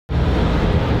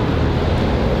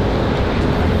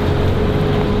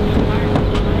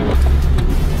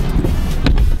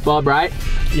Bob, right?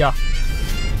 Yeah.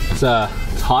 It's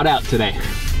hot out today.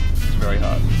 It's very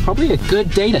hot. Probably a good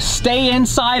day to stay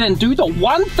inside and do the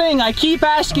one thing I keep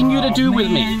asking you to do with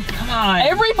me. Come on.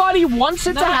 Everybody wants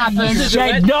it to happen.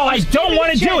 Jake, no, I don't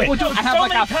want to do it. I have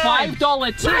like a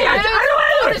 $5 tip.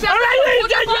 Bonus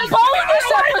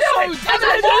episodes!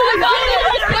 It's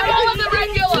all on the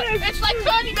regular! It's like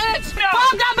 30 minutes!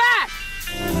 Bob, come back!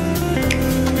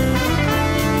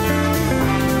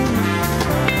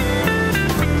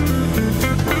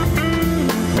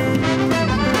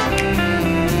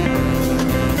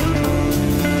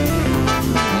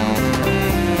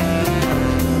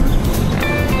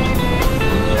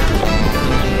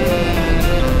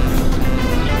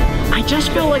 I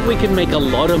just feel like we can make a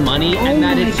lot of money and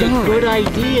that it's a good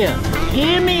idea.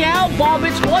 Hear me out, Bob.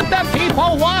 It's what the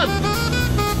people want.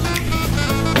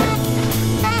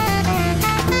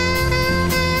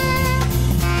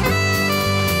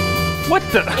 What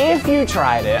the? If you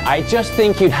tried it, I just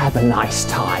think you'd have a nice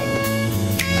time.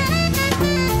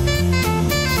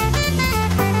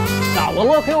 Oh, well,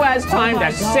 look who has time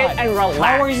to sit and relax.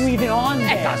 How are you even on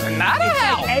there? It doesn't matter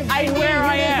how. Everywhere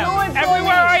I am.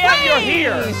 Everywhere I am, you're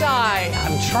here.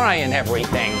 I'm trying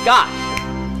everything. God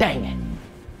dang it.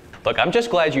 Look, I'm just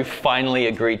glad you finally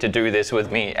agreed to do this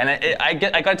with me. And I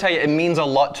gotta tell you, it means a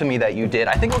lot to me that you did.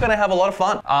 I think we're gonna have a lot of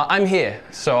fun. I'm here,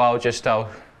 so I'll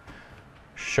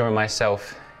show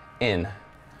myself in.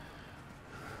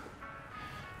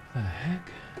 The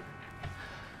heck?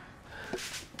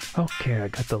 Okay, I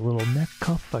got the little neck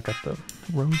cuff, I got the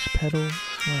rose petals.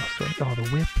 What else do I, oh, the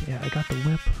whip. Yeah, I got the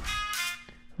whip.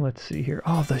 Let's see here.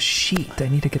 Oh, the sheet. I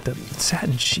need to get the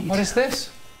satin sheet. What is this?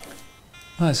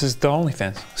 Oh, this is the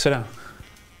OnlyFans. Sit down.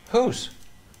 Whose?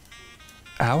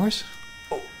 Ours?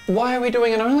 Why are we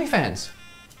doing an OnlyFans?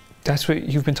 That's what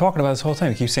you've been talking about this whole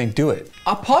time. You keep saying do it.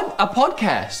 A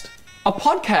podcast. A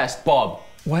podcast, Bob.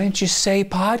 Why didn't you say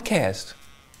podcast?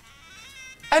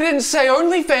 I didn't say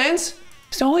OnlyFans.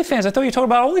 It's OnlyFans. I thought you were talking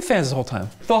about OnlyFans this whole time.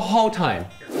 The whole time.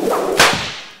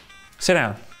 Sit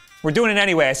down. We're doing it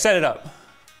anyway. I set it up.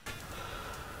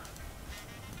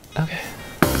 Okay.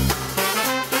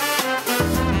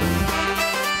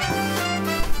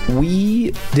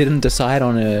 We didn't decide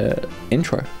on a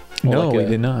intro. No, we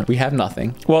did not. We have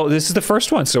nothing. Well, this is the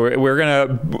first one, so we're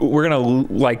gonna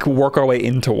like work our way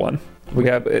into one. We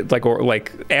have like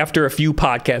after a few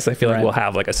podcasts, I feel like we'll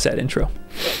have like a set intro.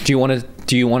 Do you want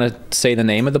to say the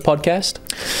name of the podcast?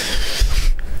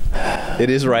 It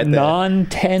is right there.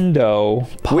 Nontendo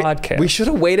Podcast. We should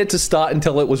have waited to start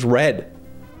until it was red.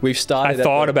 We've started. I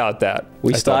thought about that.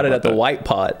 We started at the white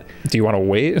part. Do you want to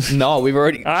wait? No, we've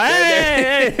already.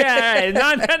 Hey,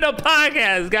 Nontendo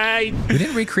Podcast, guys. We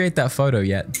didn't recreate that photo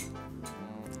yet.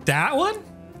 That one?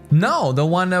 No, the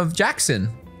one of Jackson.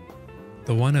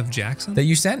 The one of Jackson? That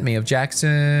you sent me of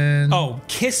Jackson. Oh,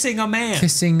 kissing a man.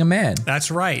 Kissing a man. That's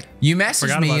right. You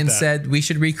messaged me and said we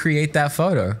should recreate that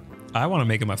photo. I want to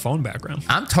make it my phone background.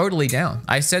 I'm totally down.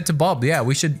 I said to Bob, yeah,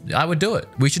 I would do it.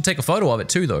 We should take a photo of it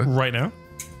too, though. Right now?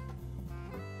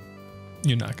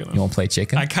 You're not gonna. You want to play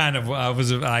chicken? I kind of want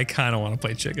to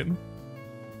play chicken.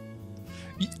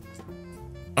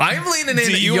 I'm leaning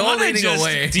in. You're leaning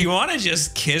away. Do you want to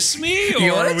just kiss me,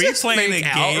 or are we playing a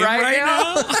game right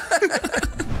now?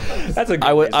 That's a.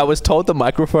 I was told the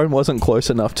microphone wasn't close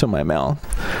enough to my mouth.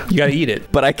 You gotta eat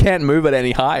it, but I can't move it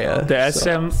any higher. The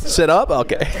sit up.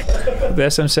 Okay. The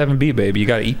SM7B, baby. You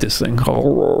gotta eat this thing.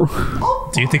 Do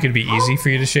you think it'd be easy for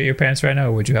you to shit your pants right now,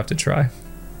 or would you have to try?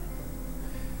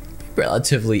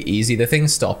 Relatively easy. The thing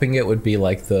stopping it would be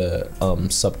like the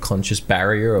subconscious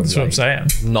barrier of That's what I'm saying.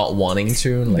 Not wanting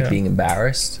to and like being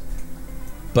embarrassed.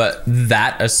 But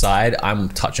that aside, I'm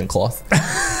touching cloth.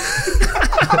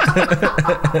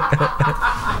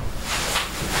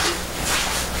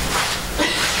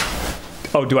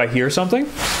 Oh, do I hear something?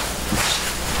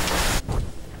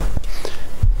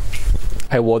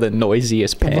 I wore the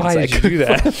noisiest pants. Why did you do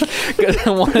that? Because I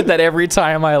wanted that every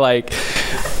time I like.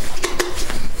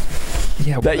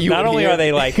 Yeah, that not only are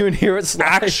they like you would hear it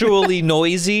actually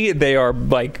noisy, they are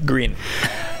like green.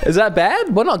 Is that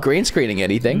bad? We're not green screening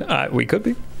anything. We could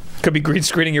be. Could be green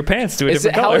screening your pants to a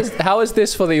different color. How is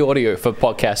this for the audio for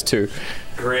podcast 2?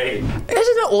 Great. Isn't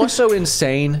it also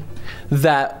insane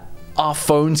that our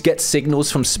phones get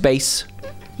signals from space?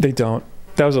 They don't.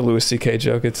 That was a Louis C.K.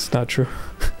 joke. It's not true.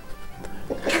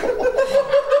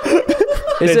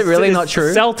 Is it really not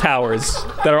true? Cell towers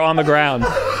that are on the ground.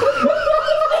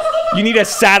 You need a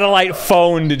satellite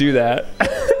phone to do that.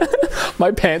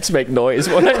 My pants make noise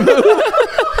when I move.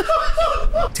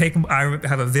 I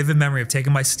have a vivid memory of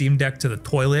taking my Steam Deck to the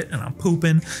toilet and I'm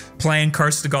pooping, playing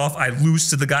Curse to Golf. I lose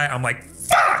to the guy. I'm like,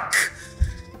 fuck!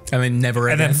 And then never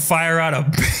and again. then fire out a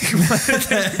big one,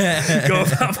 go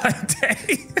about my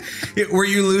day. Were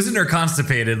you losing or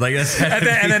constipated? Like that's And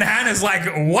then Hannah's like,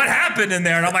 what happened in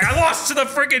there? And I'm like, I lost to the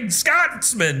freaking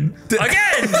Scotsman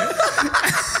again.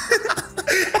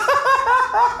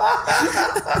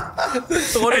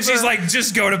 And she's like,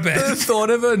 just go to The bed. thought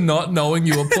of her not knowing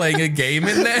you were playing a game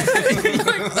in there.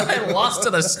 Like, I lost to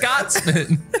the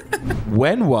Scotsman.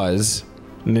 When was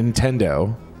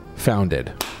Nintendo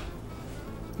founded?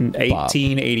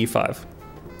 1885.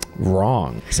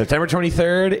 Wrong. September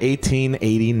 23rd,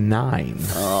 1889.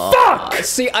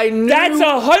 See, I knew. That's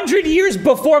 100 years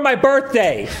before my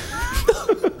birthday.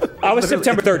 I was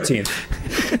September 13th.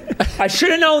 I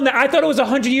should have known that. I thought it was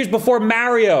 100 years before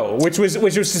Mario, which was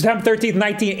September 13th,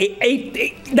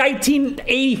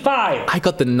 1985. I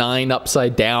got the 9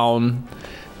 upside down.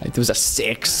 There was a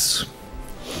 6.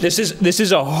 This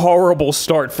is a horrible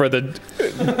start for the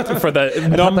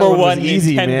number one was one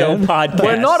easy, Nintendo man. podcast.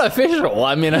 We're not official.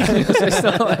 I mean, it's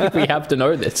not like we have to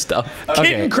know this stuff.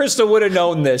 Kit and Krista would have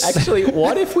known this. Actually,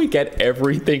 what if we get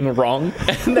everything wrong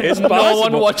and then It's no one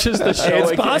possible. watches the show?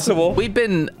 It's again? possible. We've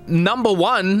been number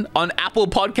 1 on Apple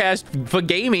Podcast for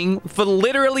gaming for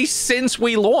literally since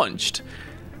we launched.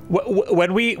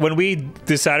 When we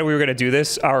decided we were going to do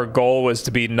this, our goal was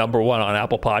to be number 1 on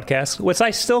Apple Podcasts, which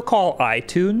I still call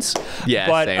iTunes. Yeah,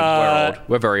 but, same. We're old.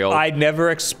 We're very old. I never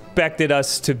expected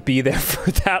us to be there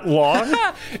for that long.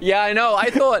 Yeah, I know. I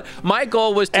thought my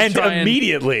goal was to And try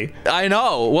immediately. I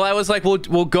know. Well, I was like,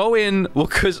 we'll go in. Well,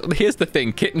 because here's the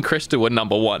thing: Kit and Krista were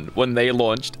number 1 when they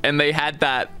launched, and they had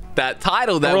that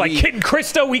title that We're like, Kit and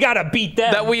Krista, we got to beat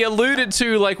them. that we alluded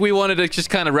to, like we wanted to just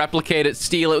kind of replicate it,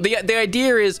 steal it. The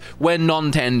idea is we're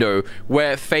Nontendo,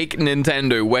 we're fake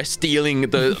Nintendo, we're stealing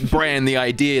the brand, the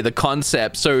idea, the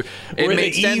concept. So it We're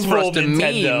makes the sense for us evil to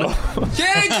Nintendo. meme.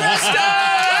 Kit and Krista!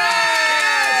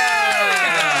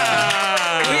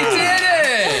 We did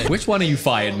it! Which one of you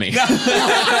fired me? No.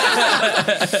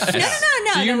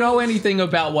 Do you know anything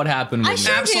about what happened with I me?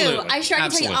 sure Absolutely. do. I sure can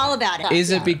tell you Absolutely. all about it.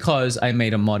 Is it because I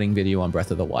made a modding video on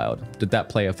Breath of the Wild? Did that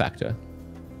play a factor?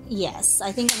 Yes,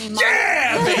 I think. I mean,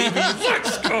 Yeah, baby,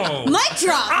 let's go. mic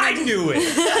drop. I knew it.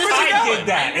 I did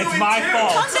that. It's my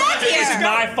fault. Come back here. It's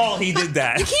my fault he did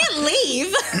that. You can't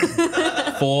leave.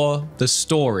 For the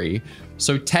story,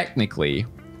 so technically,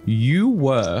 you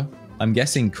were, I'm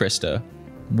guessing Krista,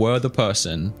 were the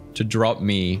person to drop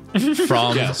me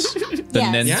from the Yes.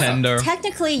 Nintendo.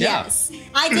 Technically, Yeah. yes.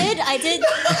 I did. Big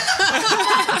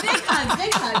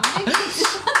hug.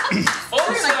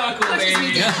 Full circle,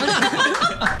 baby.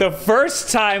 The first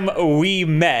time we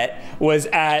met was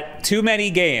at Too Many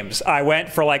Games. I went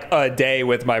for like a day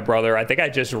with my brother. I think I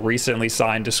just recently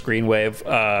signed to Screenwave.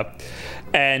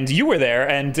 And you were there,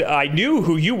 and I knew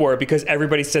who you were because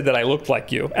everybody said that I looked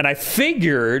like you. And I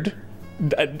figured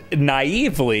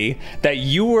naively that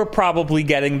you were probably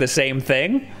getting the same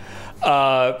thing.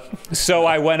 So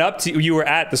I went up to you were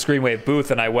at the Screenwave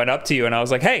booth, and I went up to you and I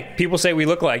was like, hey, people say we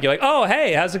look like. You're like, oh,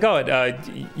 hey, how's it going?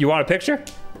 You want a picture?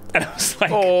 And I was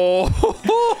like,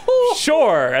 oh,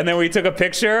 sure. And then we took a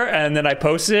picture, and then I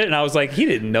posted it, and I was like, he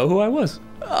didn't know who I was.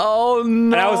 Oh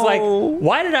no! And I was like,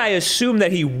 why did I assume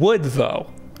that he would, though?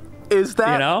 Is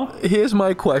that? You know? Here's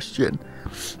my question.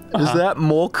 Is that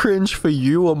more cringe for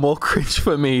you or more cringe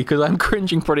for me? Because I'm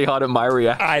cringing pretty hard at my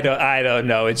reaction. I don't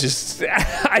know. It's just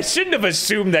I shouldn't have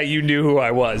assumed that you knew who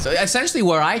I was. Essentially,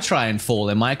 where I try and fall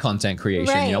in my content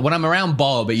creation, Right. you know, when I'm around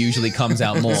Bob, it usually comes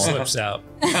out more Slips out.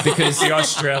 because The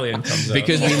Australian comes out.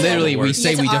 because we literally we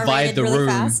say we divide the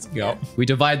room. Yep. We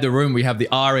divide the room. We have the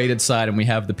R-rated side and we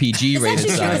have the PG-rated It's actually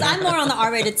true, side. because I'm more on the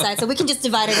R-rated side, so we can just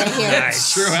divide it right here.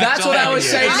 Nice. That's what I was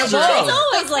saying to He's Bob.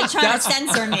 always like trying to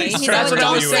censor me. He's That's always what I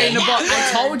don't was say saying to that Bob. I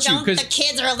word. told you, Don't- 'cause- the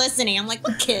kids are listening. I'm like,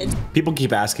 what kids? People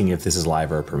keep asking if this is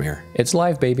live or a premiere. It's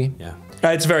live, baby. Yeah.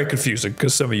 It's very confusing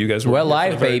because some of you guys were We're here from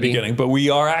live, the very baby. beginning, but we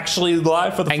are actually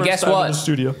live for the And first guess time what? in the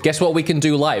studio. Guess what we can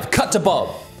do live? Cut to Bob.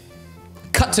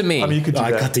 Cut to me. I mean, you could do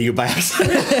I that. cut to you by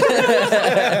accident.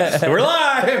 We're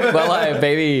live. We're live,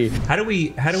 baby. How do we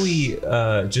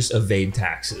just evade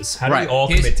taxes? How do Right. we all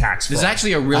Here's- commit tax fraud? There's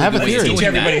actually a really have a good way of theory. doing Teach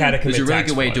everybody that. how to commit There's a really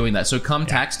tax good way of fraud. doing that. So come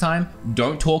tax time,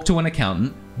 don't talk to an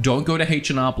accountant. Don't go to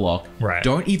H&R Block. Right.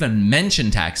 Don't even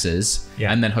mention taxes.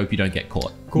 Yeah. And then hope you don't get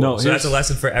caught. Cool. No, so that's a here's-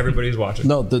 lesson for everybody who's watching.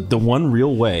 No, the one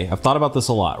real way. I've thought about this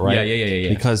a lot, right? Yeah.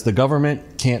 Because the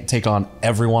government can't take on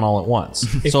everyone all at once.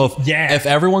 So yeah. if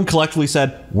everyone collectively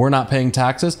said we're not paying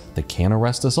taxes, they can't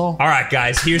arrest us all. All right,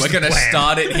 guys. Here's We're the going to plan.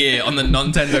 start it here on the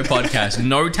Nontendo Podcast.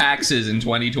 No taxes in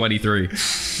 2023.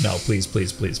 No, please,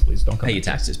 don't come. Pay your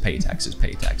taxes, pay your taxes,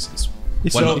 pay your taxes.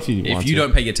 If We're so- not- if you want if you to.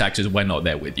 don't pay your taxes, we're not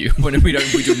there with you. We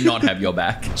do not have your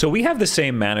back. So we have the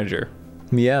same manager.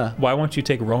 Yeah. Why won't you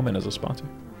take Roman as a sponsor?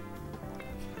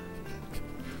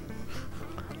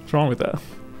 What's wrong with that?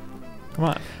 Come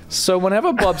on. So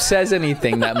whenever Bob says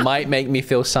anything that might make me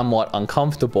feel somewhat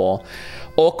uncomfortable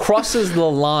or crosses the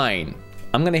line,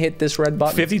 I'm going to hit this red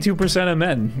button. 52% of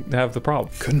men have the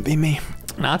problem. Couldn't be me.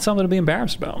 Not something to be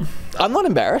embarrassed about. I'm not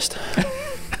embarrassed.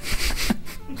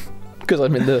 Because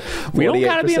I'm in the 48%. We don't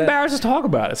gotta be embarrassed to talk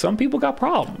about it. Some people got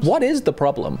problems. What is the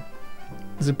problem?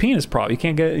 It's a penis problem. You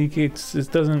can't get it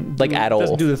doesn't Like at all.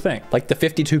 Doesn't do the thing. Like the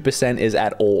 52% is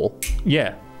at all.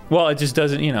 Yeah. Well, it just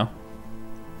doesn't. You know.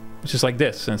 It's just like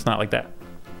this, and it's not like that.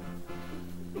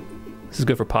 This is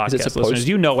good for podcast listeners.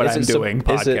 You know what I'm doing.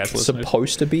 Podcast listeners. Is it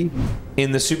supposed to be?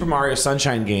 In the Super Mario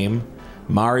Sunshine game,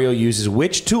 Mario uses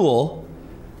which tool,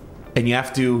 and you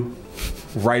have to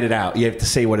write it out. You have to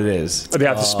say what it is. Oh, they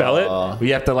have to spell it?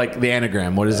 You have to, like, the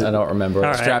anagram. What is it? I don't remember.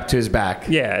 All Strapped to his back.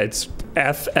 Yeah, it's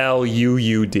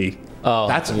FLUUD. Oh,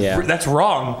 That's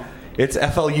wrong. It's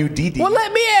FLUDD. Well,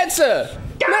 let me answer.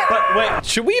 But wait,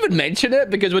 Should we even mention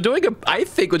it? Because I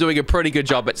think we're doing a pretty good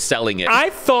job at selling it. I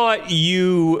thought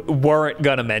you weren't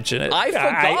gonna mention it. I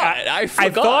forgot. I I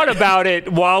thought about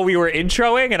it while we were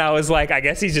introing, and I was like, I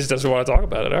guess he just doesn't want to talk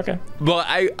about it. Okay. But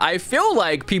I feel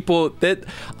like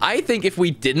I think if we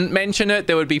didn't mention it,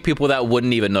 there would be people that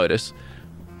wouldn't even notice.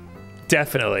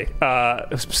 Definitely.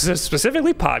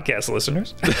 Specifically podcast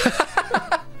listeners.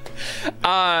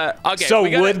 Okay. So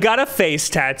Wood got a face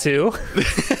tattoo.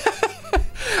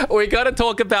 We got to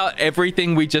talk about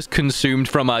everything we just consumed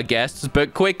from our guests,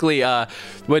 but quickly,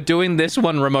 we're doing this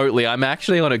one remotely. I'm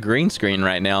actually on a green screen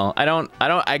right now.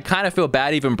 I kind of feel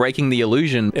bad even breaking the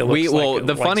illusion.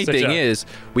 The funny thing is,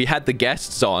 we had the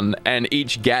guests on, and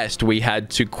each guest we had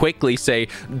to quickly say,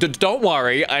 "Don't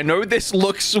worry, I know this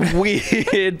looks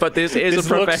weird, but this is a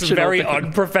professional looks very thing."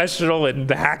 Unprofessional and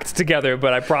hacked together,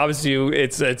 but I promise you,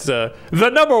 it's the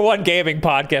 #1 gaming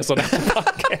podcast on Apple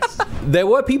Podcasts. There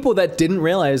were people that didn't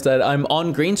realize that I'm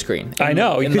on green screen. I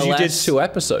know, in the because you did last 2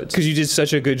 episodes. Because you did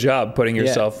such a good job putting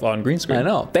yourself on green screen. I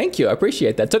know. Thank you. I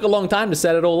appreciate that. It took a long time to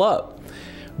set it all up.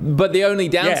 But the only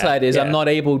downside is I'm not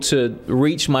able to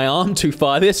reach my arm too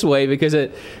far this way because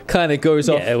it kind of goes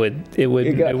off. It would.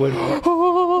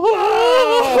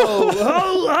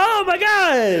 Oh my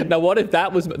God! Now what if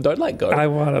that was? Don't let go. I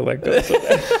want to let go.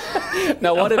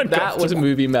 Now what if that was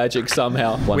movie magic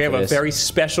somehow? We have a very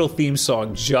special theme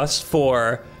song just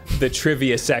for the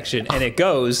trivia section, and it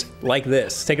goes like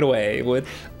this. Take it away, Wood.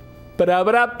 Yeah.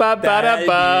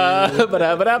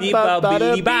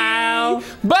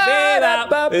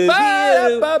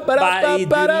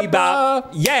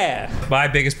 My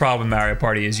biggest problem in Mario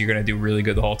Party is you're gonna do really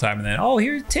good the whole time, and then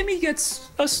here Timmy gets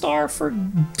a star for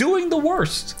doing the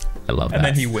worst. I love that. And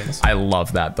then he wins. I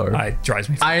love that though. It drives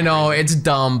me. I know it's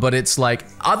dumb, but it's like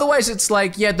otherwise it's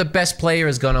like the best player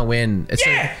is gonna win. It's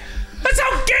that's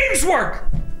how games work.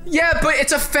 Yeah, but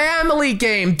it's a family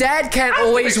game. Dad can't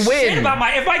always win. If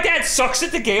my dad sucks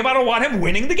at the game, I don't want him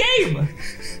winning the game.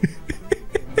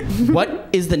 What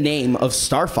is the name of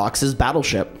Star Fox's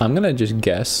battleship? I'm gonna just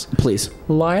guess. Please.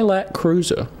 Lilac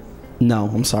Cruiser. No,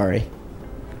 I'm sorry.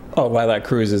 Oh, Lilac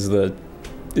Cruise is the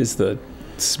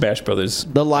Smash Brothers.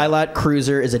 The Lilac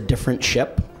Cruiser is a different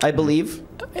ship, I believe.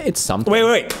 It's something.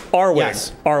 Wait. R-Wing.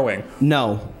 Yes. R-Wing.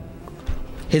 No.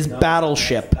 His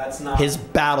battleship. That's not his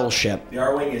battleship. The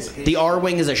R-Wing is his. The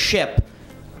R-Wing is a ship.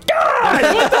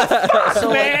 God, what the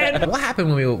fuck, man? What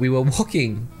happened when we were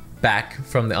walking back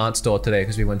from the art store today,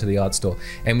 because we went to the art store,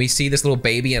 and we see this little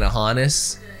baby in a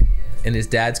harness, and his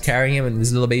dad's carrying him, and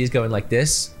this little baby's going like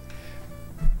this.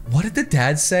 What did the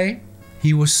dad say?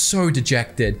 He was so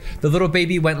dejected. The little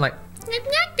baby went like,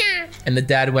 and the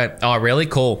dad went, "Oh, really?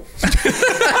 Cool."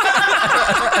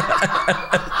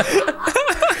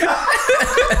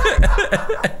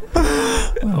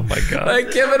 Oh my God.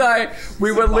 Like Kim and I,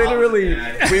 we were literally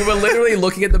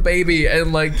looking at the baby,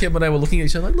 and like Kim and I were looking at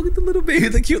each other like, look at the little baby,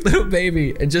 the cute little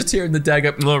baby, and just hearing the dad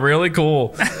go, "Oh, really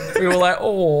cool." We were like,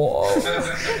 "Oh,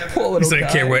 poor little He's like, guy."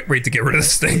 "I can't wait to get rid of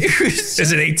this thing."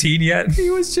 Is it 18 yet? He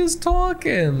was just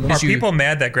talking. Are people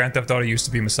mad that Grand Theft Auto used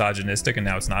to be misogynistic and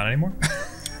now it's not anymore?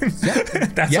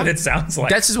 That's what it sounds like.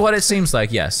 That's what it seems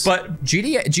like, yes. But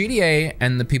GTA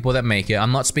and the people that make it,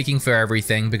 I'm not speaking for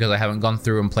everything because I haven't gone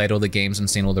through and played all the games and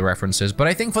seen all the references, but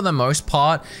I think for the most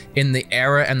part, in the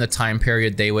era and the time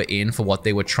period they were in for what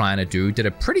they were trying to do, did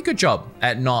a pretty good job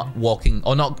at not walking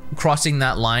or not crossing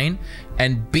that line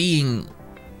and being,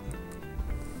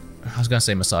 I was gonna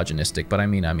say misogynistic, but I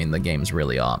mean the games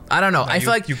really are. I don't know. I feel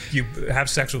like you have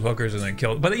sex with hookers and then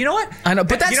kill. But you know what? I know,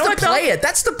 but that's the player.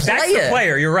 That's the player. That's the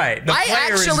player. You're right. The I player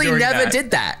actually is doing never that. did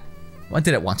that. Well, I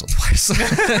did it once or twice.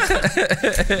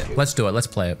 Let's do it. Let's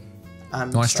play it. You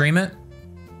want to stream it?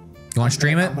 You want to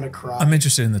stream it? I'm gonna cry. I'm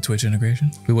interested in the Twitch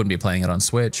integration. We wouldn't be playing it on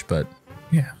Switch, but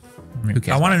Yeah. who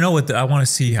cares? I want to know I want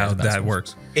to see how that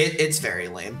works. It's very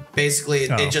lame. Basically,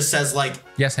 Oh. it just says like.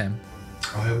 Yes, him.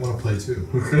 I want to play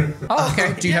too. Oh,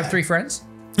 okay. Do you have 3 friends?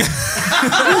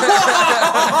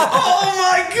 Oh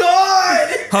my god!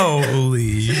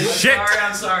 Holy shit!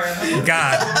 I'm sorry.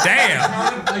 God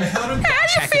damn!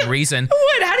 Checking reason.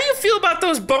 What? How do you feel about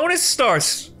those bonus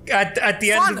stars at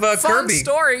the end of Fun Kirby?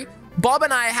 story. Bob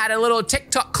and I had a little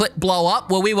TikTok clip blow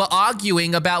up where we were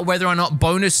arguing about whether or not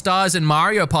bonus stars in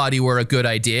Mario Party were a good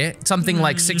idea. Something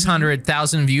like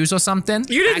 600,000 views or something.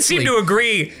 You didn't seem to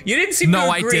agree. You didn't seem to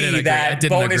I agree didn't agree. that I didn't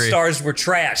bonus agree. stars were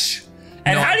trash.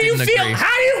 And No, how I do you didn't feel? agree.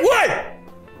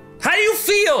 How do you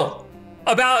feel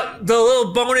about the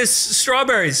little bonus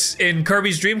strawberries in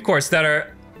Kirby's Dream Course that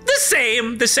are the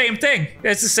same thing?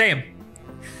 It's the same.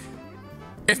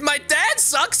 If my dad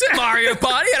sucks at Mario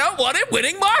Party, I don't want him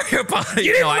winning Mario Party.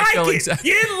 You didn't I like feel it. exact-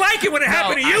 You didn't like it when it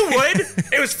happened to you, Wood.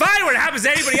 It was fine when it happens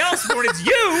to anybody else, but when it's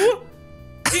you, all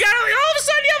of a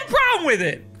sudden you have a problem with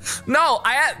it. No,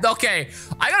 okay.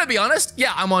 I gotta be honest.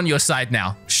 Yeah, I'm on your side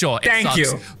now. Sure, it Thank sucks.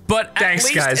 you. But Thanks,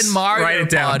 at least guys. in Mario Write it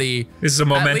down. Party, This is a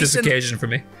momentous at least occasion for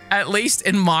me. At least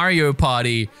in Mario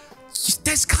Party,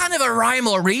 there's kind of a rhyme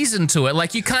or reason to it.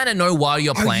 Like you kind of know why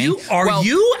you're playing. Are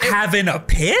you having a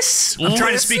piss? I'm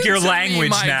trying to speak your Listen to me, language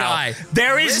my now. guy.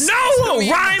 There is Listen no to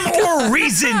me, rhyme my or guy.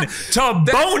 reason to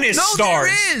bonus No, stars.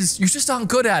 there is. You just aren't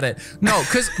good at it. No,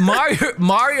 because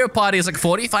Mario Party is like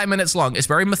 45 minutes long. It's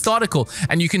very methodical.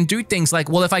 And you can do things like,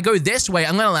 well, if I go this way,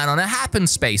 I'm going to land on a happen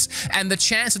space. And the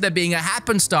chance of there being a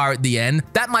happen star at the end,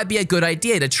 that might be a good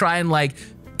idea to try and like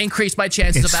increase my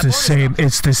chances of that bonus star.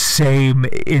 It's the same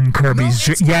in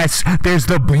Kirby's. Yes, there's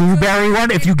the blueberry one.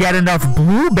 If you get enough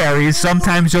blueberries,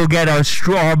 sometimes you'll get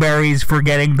strawberries for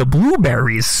getting the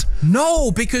blueberries. No,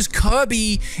 because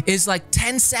Kirby is like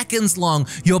 10 seconds long.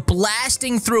 You're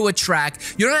blasting through a track.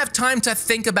 You don't have time to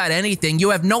think about anything.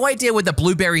 You have no idea where the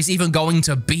blueberry's even going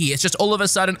to be. It's just all of a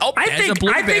sudden, oh, there's a I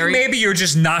blueberry. think maybe you're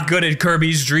just not good at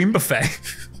Kirby's Dream Buffet.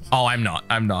 Oh, I'm not,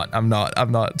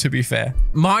 to be fair.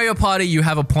 Mario Party, you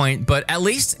have a point, but at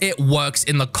least it works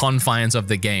in the confines of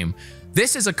the game.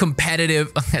 This is a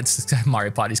competitive,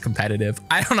 Mario Party's competitive.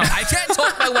 I don't know, I can't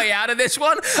talk my way out of this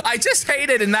one. I just hate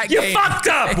it in that game. You fucked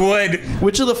up, Wood.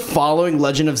 Which of the following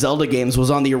Legend of Zelda games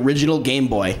was on the original Game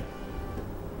Boy?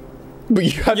 But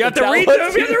you have to read them. You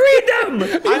have to read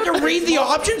them. I have to read the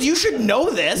options. You should know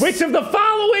this. Which of the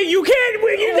following? You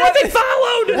can't. Nothing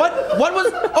followed. What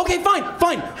was? Okay, fine.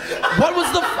 What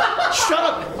was the? Shut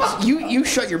up. You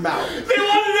shut your mouth. They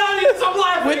want to know this. I'm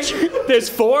laughing. Which? There's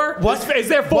 4. What? Is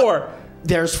there 4?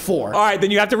 There's 4. All right,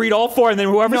 then you have to read all 4, and then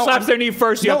whoever slaps their knee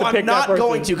first, you have to pick that I'm not person.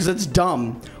 going to because it's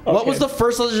dumb. What was the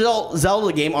first Legend of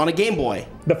Zelda game on a Game Boy?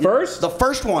 The first? The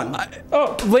first one.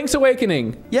 Link's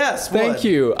Awakening. Yes. Thank Wood.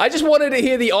 you. I just wanted to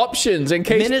hear the options in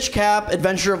case. Minish Cap,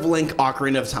 Adventure of Link,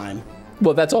 Ocarina of Time.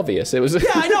 Well, that's obvious. It was.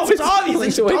 Yeah, I know. It's obvious.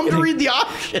 Link's It's dumb to Awakening. read the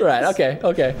options. Right.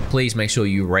 Okay. Please make sure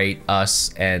you rate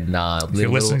us and If you're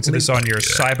listening to this on your a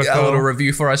little Cybercode,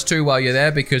 review for us too while you're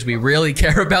there because we really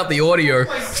care about the audio.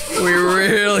 We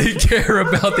really care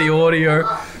about the audio.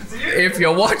 If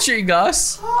you're watching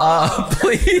us,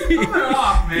 please.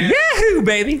 Yahoo,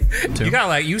 baby!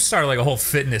 You started like a whole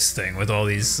fitness thing with all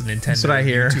these Nintendo That's what I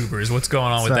hear. YouTubers. What's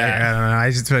going on with So that? I don't know. I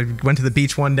just went to the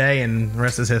beach one day, and the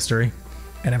rest is history.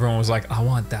 And everyone was like, "I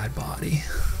want that body."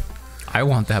 I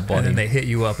want that body. And then they hit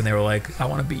you up, and they were like, "I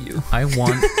want to beat you."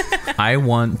 I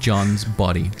want John's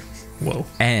body. Whoa!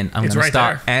 And I'm It's gonna right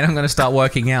start. there. And I'm gonna start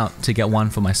working out to get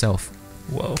one for myself.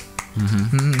 Whoa!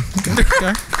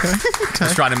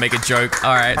 Just trying to make a joke.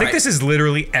 All right. I think this is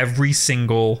literally every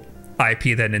single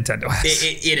IP that Nintendo has.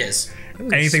 It is.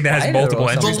 Anything that has multiple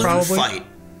engines, Balloon probably. Fight.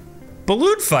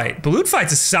 Balloon Fight. Balloon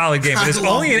Fight's a solid game, but it's I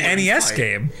love only an Balloon NES Fight.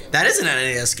 game. That is an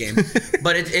NES game,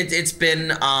 but it's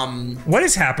been. What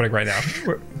is happening right now?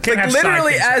 Can't have side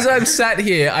Literally, things as happen. I'm sat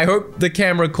here, I hope the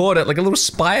camera caught it. Like a little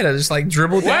spider just like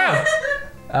dribbled Wow. down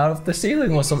out of the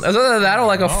ceiling or something. Either that or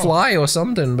like a fly or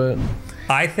something. But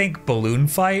I think Balloon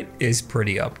Fight is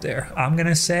pretty up there. I'm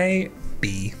gonna say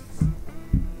B.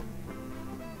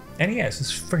 NES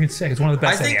is freaking sick. It's one of the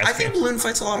best NES I think games. Balloon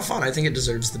Fight's a lot of fun. I think it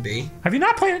deserves the B. Have you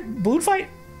not played Balloon Fight?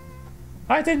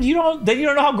 All right, then you don't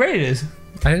know how great it is.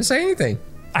 I didn't say anything.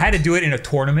 I had to do it in a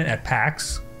tournament at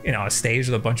PAX, a stage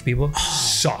with a bunch of people.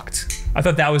 Sucked. I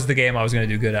thought that was the game I was gonna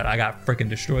do good at. I got freaking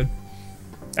destroyed.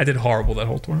 I did horrible that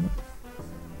whole tournament.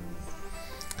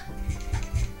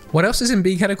 What else is in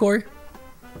B category?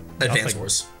 Advance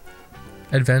Wars.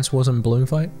 Advance Wars and Balloon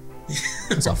Fight.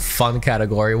 It's a fun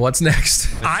category. What's next?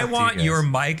 I want your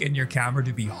mic and your camera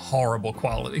to be horrible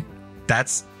quality.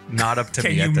 That's not up to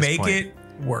Can me you at this make point. it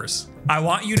worse? I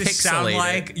want you to sound Pixelated.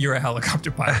 like you're a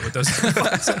helicopter pilot with those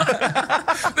headphones.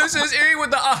 This is E with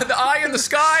the eye in the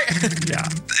sky. Yeah.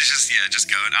 Just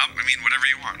go. I mean, whatever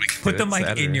you want. We can Put the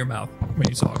mic in your mouth when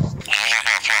you talk.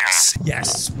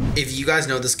 Yes. If you guys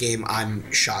know this game, I'm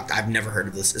shocked. I've never heard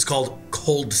of this. It's called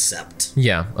Coldcept.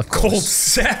 Yeah, of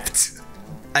course. Coldcept.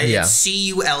 Yeah. It's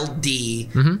CULDCEPT.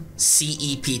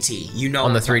 You know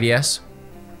On the what I'm talking 3DS?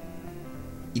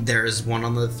 about. There is one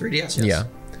on the 3DS. Yes. Yeah.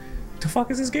 The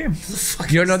fuck is this game?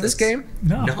 You don't know this game?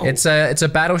 No. It's a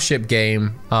battleship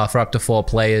game for up to 4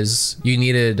 players. You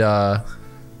needed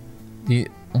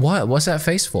what's that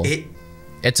face for?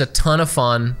 It's a ton of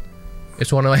fun.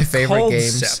 It's one of my favorite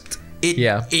games.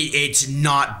 It's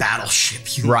not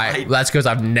Battleship. Right. That's because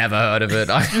I've never heard of it.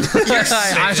 I'm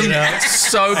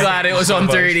so glad it was on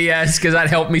 3DS because that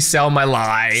helped me sell my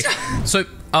lie. So,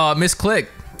 Miss Click,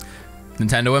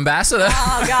 Nintendo ambassador.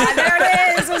 Oh God, there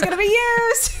it is. It was gonna be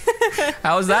used.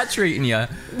 How's that treating you?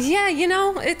 Yeah, you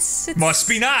know, it's must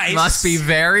be nice. Must be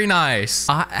very nice.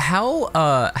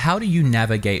 How do you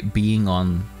navigate being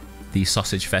on the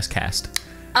Sausage Fest cast?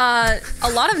 a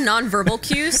lot of non-verbal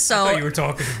cues. So I thought you were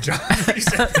talking to John.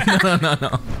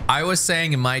 No. I was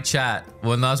saying in my chat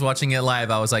when I was watching it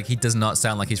live, I was like, he does not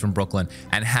sound like he's from Brooklyn,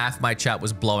 and half my chat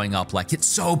was blowing up like, it's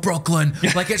so Brooklyn,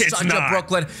 like it's such a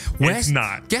Brooklyn. It's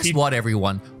not. Guess what,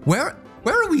 everyone? Where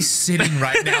are we sitting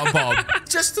right now, Bob?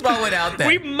 Just throw it out there.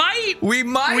 We might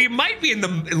be in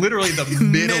literally the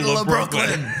middle of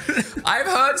Brooklyn. I've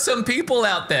heard some people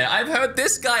out there. I've heard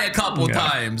this guy a couple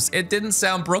times. It didn't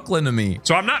sound Brooklyn to me.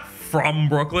 So I'm not from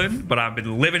Brooklyn, but I've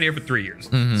been living here for 3 years.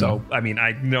 So I mean,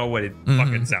 I know what it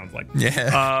fucking sounds like.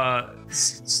 Yeah.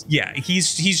 Yeah.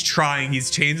 He's trying. He's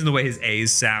changing the way his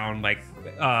A's sound. Like,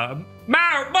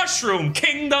 Mushroom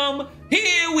Kingdom,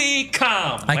 here we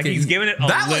come. Like he's giving it a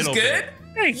that little was good. bit.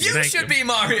 Thank You should be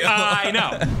Mario. I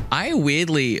know. I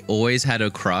weirdly always had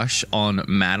a crush on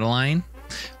Madeline,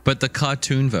 but the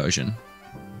cartoon version.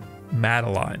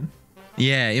 Madeline.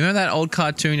 Yeah, you remember that old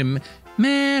cartoon?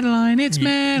 Madeline, it's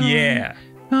Madeline. Yeah.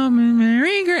 Oh,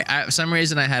 very great. For some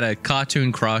reason, I had a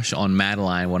cartoon crush on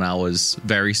Madeline when I was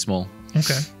very small.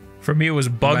 Okay. For me, it was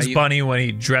Bugs Bunny when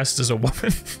he dressed as a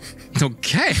woman.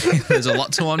 Okay, there's a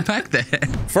lot to unpack there.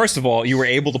 First of all, you were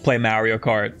able to play Mario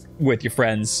Kart with your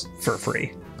friends for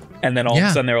free. And then all of a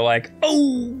sudden they were like,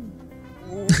 oh,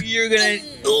 you're gonna,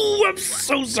 oh, I'm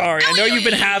so sorry. I know you've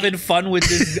been having fun with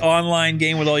this online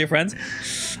game with all your friends.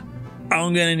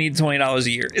 I'm gonna need $20 a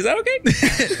year. Is that okay?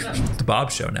 The Bob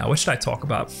Show now. What should I talk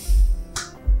about?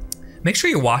 Make sure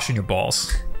you're washing your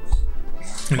balls.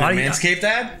 Manscaped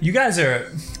Dad? You guys are,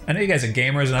 I know you guys are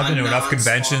gamers, and I've been to enough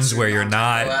conventions where you're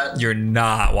not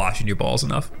washing your balls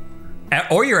enough.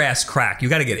 Or your ass crack. You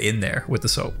got to get in there with the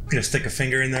soap. You gonna stick a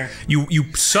finger in there?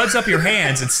 You suds up your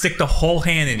hands and stick the whole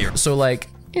hand in your. So like,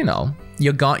 you know,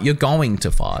 you're going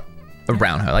to fart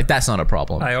around her. Like that's not a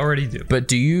problem. I already do. But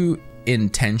do you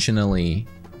intentionally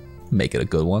make it a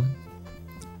good one?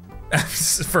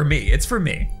 For me, it's for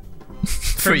me.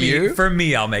 For you? For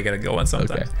me, I'll make it a good one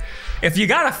sometimes. Okay. If you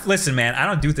gotta listen, man, I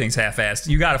don't do things half-assed.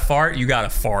 You gotta fart, you gotta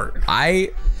fart.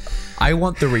 I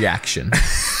want the reaction.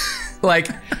 Like,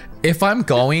 if I'm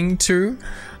going to,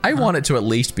 I want it to at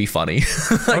least be funny.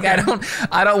 Like okay.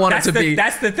 I don't want it to be.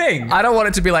 That's the thing. I don't want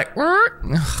it to be like,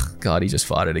 oh, God, he just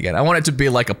farted again. I want it to be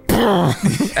like a,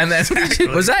 and then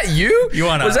was that you?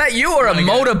 Was that you or a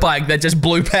motorbike that just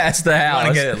blew past the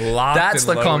house? Get it locked. That's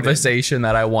the conversation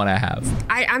that I want to have.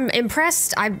 I'm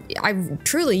impressed. I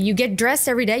truly, you get dressed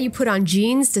every day. You put on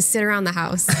jeans to sit around the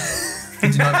house.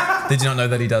 Did you not know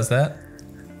that he does that?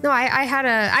 No,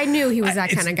 I knew he was that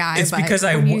kind of guy. It's but because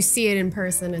when you see it in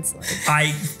person, it's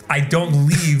like I don't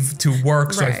leave to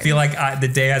work, so Right. I feel like the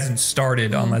day hasn't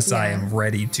started unless I am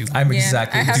ready to. I'm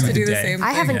exactly I have to do the the day. same.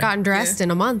 I haven't gotten dressed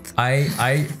in a month.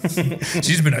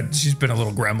 She's been a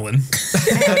little gremlin.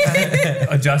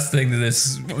 Adjusting to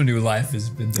this new life has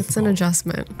been difficult. It's an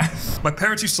adjustment. My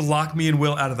parents used to lock me and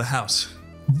Will out of the house.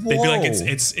 They'd be like,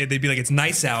 they'd be like, it's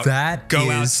nice out. That go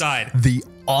is outside. The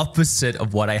opposite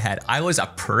of what I had. I was a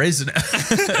prisoner.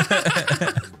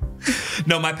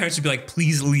 No, my parents would be like,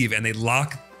 please leave, and they'd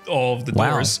lock all of the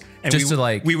doors. And Just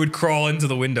we would crawl into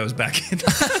the windows back in.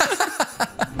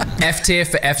 F tier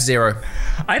for F-Zero.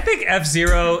 I think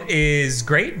F-Zero is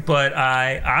great, but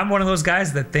I'm one of those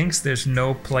guys that thinks there's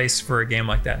no place for a game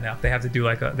like that now. They have to do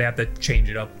they have to change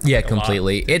it up. Yeah,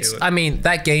 completely. I mean,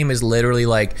 that game is literally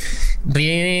like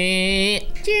F-Zero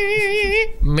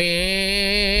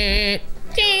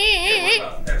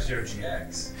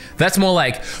GX. That's more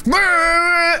like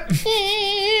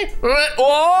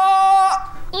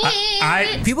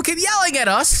People keep yelling at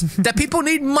us that people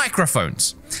need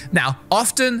microphones. Now,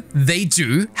 often they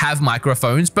do have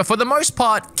microphones, but for the most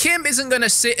part, Kim isn't going to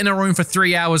sit in a room for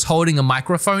 3 hours holding a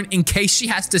microphone in case she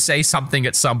has to say something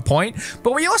at some point.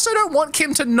 But we also don't want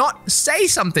Kim to not say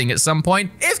something at some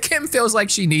point if Kim feels like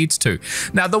she needs to.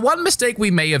 Now, the one mistake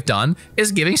we may have done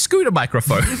is giving Scoot a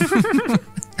microphone.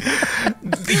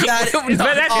 That's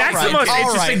the most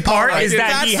interesting part is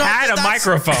that he had a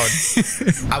microphone.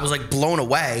 I was like blown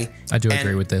away. I do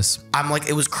agree with this. I'm like,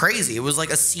 it was crazy. It was like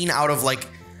a scene out of like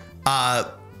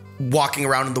walking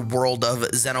around in the world of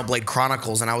Xenoblade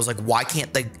Chronicles, and I was like, why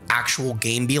can't the actual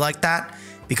game be like that?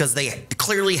 Because they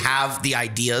clearly have the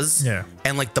ideas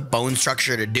and like the bone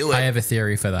structure to do it. I have a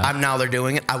theory for that. Now they're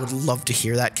doing it. I would love to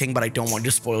hear that, King, but I don't want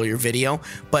to spoil your video.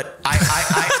 But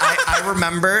I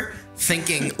remember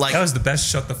thinking like that was the best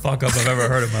shut the fuck up I've ever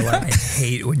heard in my life. I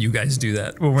hate when you guys do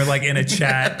that. When we're like in a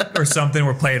chat or something,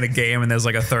 we're playing a game and there's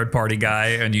like a third party guy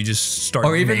and you just start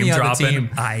or even name the other dropping. team.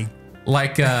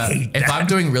 If I'm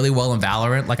doing really well in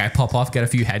Valorant, like I pop off, get a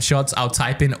few headshots, I'll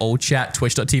type in old chat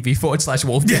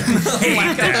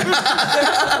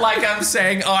twitch.tv/Wolfden. Like I'm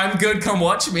saying, oh, I'm good, come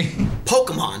watch me.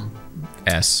 Pokemon.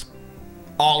 S.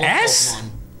 All of S? Pokemon.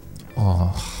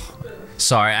 Oh.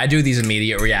 Sorry, I do these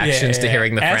immediate reactions to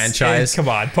hearing the franchise. Come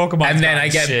on, Pokemon. And then I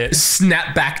get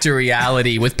snapped back to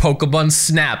reality with Pokemon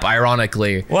Snap,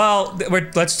 ironically. Well,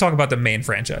 let's talk about the main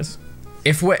franchise.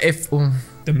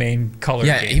 The main color.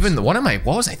 Yeah, games. even what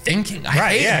was I thinking? I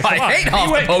hate half the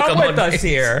Pokemon. Come with us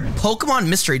here. Pokemon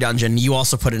Mystery Dungeon, you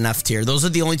also put in F tier. Those are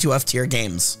the only 2 F tier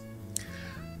games.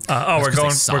 We're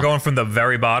going from the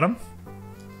very bottom.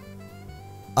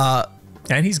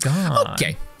 And he's gone.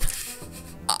 Okay.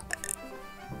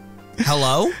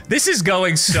 Hello? This is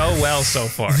going so well so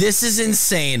far. This is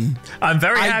insane. I'm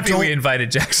very happy we invited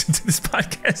Jackson to this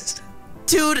podcast.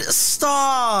 Dude,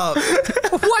 stop.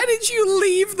 Why did you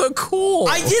leave the call?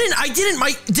 I didn't.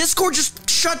 My Discord just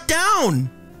shut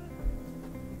down.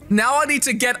 Now I need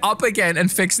to get up again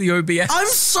and fix the OBS. I'm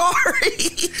sorry.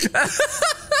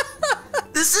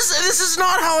 This is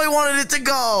not how I wanted it to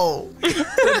go.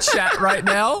 The chat right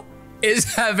now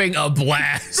is having a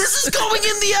blast. This is going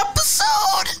in the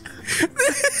episode.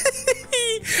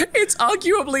 It's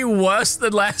arguably worse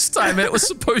than last time, and it was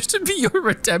supposed to be your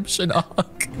redemption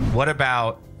arc. What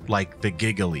about like the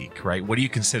Giga Leak, right? What do you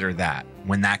consider that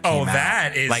when that came out? Oh,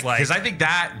 that is like because I think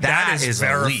that is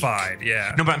verified. A leak.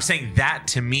 Yeah. No, but I'm saying that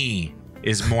to me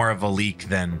is more of a leak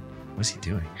than what's he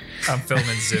doing? I'm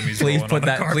filming Zimmy's.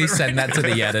 Please send that to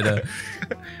the editor.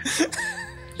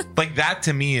 Like that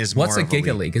to me is what's more a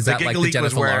Giga Leak? Is that like the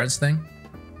Jennifer Lawrence thing?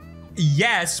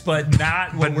 Yes, but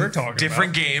not what we're talking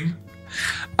different about. Game.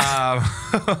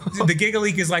 The Giga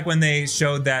Leak is like when they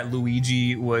showed that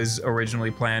Luigi was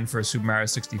originally planned for Super Mario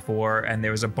 64, and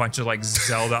there was a bunch of like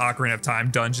Zelda Ocarina of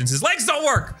Time dungeons. His legs don't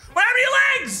work. What happened to your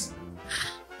legs?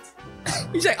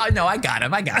 He's like, oh no, I got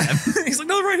him. He's like,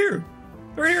 no, they're right here.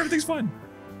 They're right here. Everything's fine.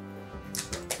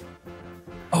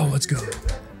 Oh, let's go.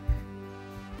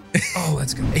 Oh,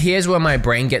 let's go. Here's where my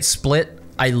brain gets split.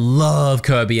 I love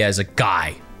Kirby as a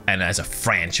guy and as a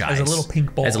franchise. As a little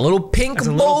pink ball. As a little pink As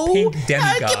a ball. little pink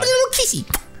demigod. Give me a little kissy.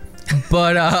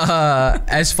 But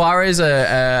as far as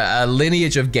a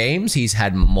lineage of games, he's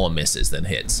had more misses than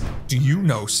hits. Do you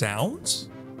know sounds?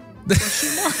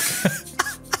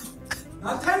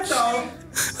 Nintendo.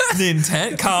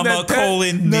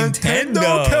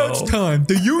 Nintendo couch time.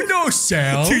 Do you know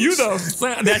sounds? Do you know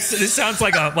sounds? This sounds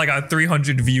like a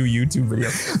 300 view YouTube video.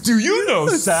 Do you know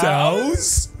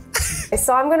sounds?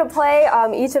 So I'm going to play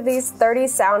each of these 30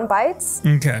 sound bites.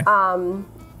 Okay.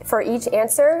 For each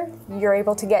answer, you're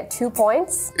able to get 2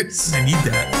 points. I need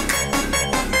that.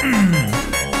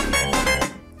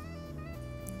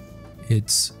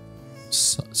 It's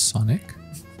Sonic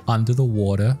under the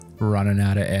water, running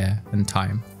out of air and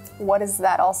time. What is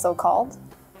that also called?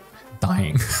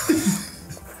 Dying.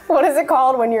 What is it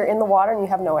called when you're in the water and you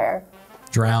have no air?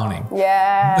 Drowning.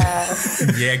 Yeah.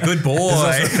 Yeah, good boy. This is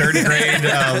also 3rd grade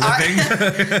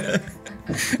living.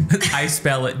 I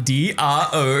spell it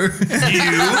D-R-O-U-N-G,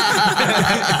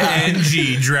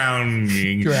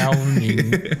 drowning.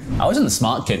 Drowning. I was in the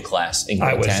smart kid class in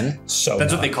grade 10. So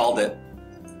That's what they called it.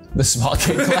 The smart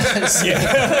kid class?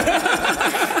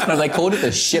 Yeah. No, they called it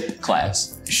the ship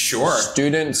class. Sure.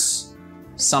 Students,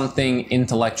 something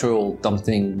intellectual,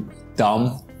 something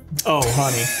dumb. Oh,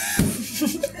 honey.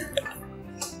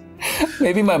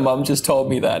 Maybe my mom just told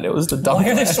me that. It was the dumb Why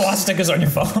are there class. swastikas on your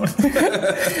phone?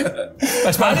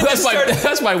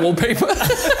 That's my wallpaper.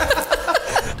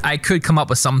 I could come up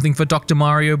with something for Dr.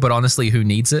 Mario, but honestly, who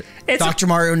needs it? Dr.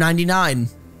 Mario 99.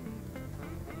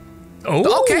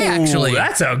 Oh, okay, actually.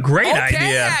 That's a great okay,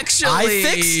 idea. Actually. I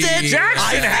fixed it.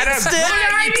 Jackson had a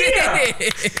good idea.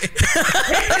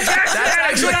 That's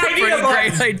actually a pretty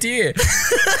great idea.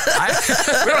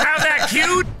 We'll have that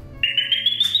cute.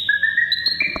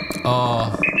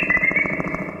 Oh.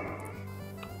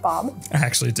 Bob. I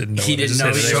actually didn't know. He didn't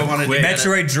know he wanted to.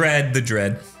 Metroid Dread, the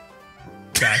Dread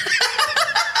guy.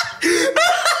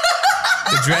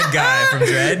 The Dread guy from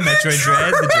Dread. Metroid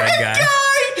Dread, the Dread guy.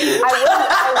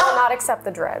 I will not accept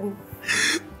the dread.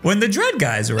 When the Dread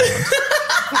guy's around.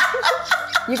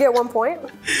 You get 1 point.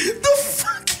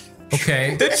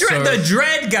 Okay. The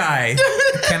Dread guy.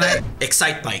 Can I?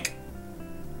 Excite Bike.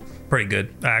 Pretty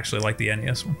good. I actually like the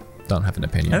NES one. Don't have an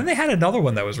opinion. And then they had another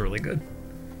one that was really good.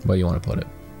 Where you want to put it?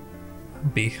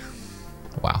 B.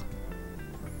 Wow.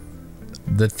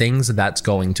 The things that's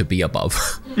going to be above.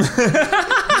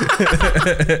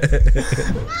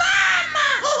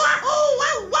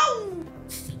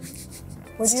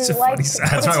 Would you It's a like funny to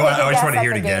sound. That's why I always want to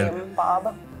hear it again. game,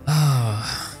 Bob?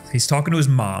 He's talking to his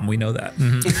mom. We know that.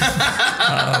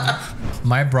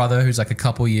 My brother, who's like a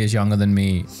couple years younger than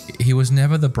me, he was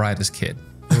never the brightest kid.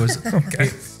 It was,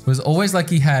 it was always like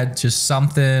he had just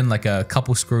something, like a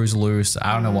couple screws loose.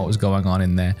 I don't know what was going on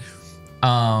in there.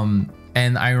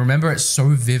 And I remember it so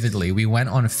vividly. We went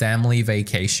on a family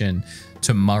vacation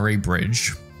to Murray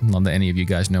Bridge. Not that any of you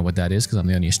guys know what that is, because I'm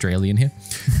the only Australian here.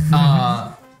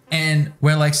 And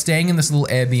we're like staying in this little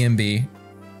Airbnb.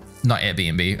 Not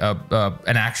Airbnb,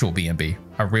 an actual B&B,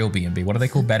 a real B&B. What are they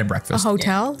called? Bed and breakfast. A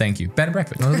hotel? Thank you. Bed and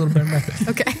breakfast. Not a little bed and breakfast.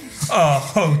 Okay. A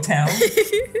hotel.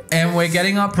 And we're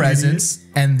getting our presents.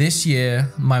 And this year,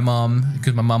 my mom,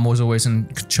 because my mom was always in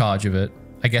charge of it,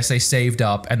 I guess they saved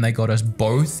up and they got us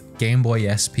both Game Boy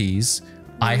SPs.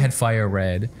 I had Fire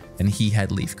Red and he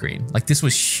had Leaf Green. Like, this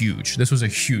was huge. This was a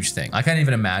huge thing. I can't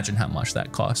even imagine how much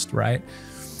that cost, right?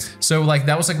 So like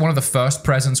that was like one of the first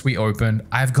presents we opened.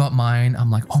 I've got mine. I'm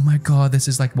like, oh my God, this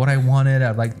is like what I wanted.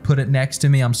 I've like put it next to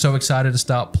me. I'm so excited to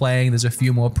start playing. There's a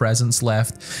few more presents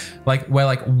left. Like we're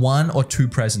like 1 or 2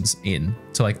 presents in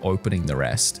to like opening the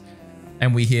rest.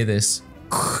 And we hear this.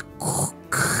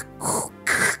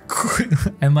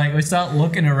 And like we start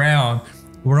looking around.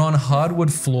 We're on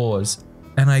hardwood floors.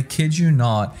 And I kid you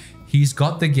not, he's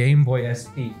got the Game Boy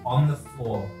SP on the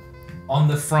floor. On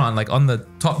the front, like on the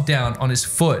top down, on his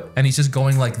foot, and he's just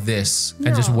going like this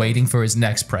and just waiting for his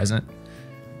next present.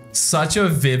 Such a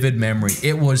vivid memory.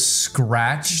 It was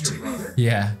scratched.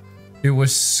 Yeah. It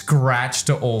was scratched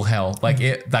to all hell. Like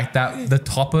it, like that, the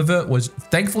top of it was,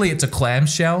 thankfully it's a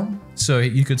clamshell, so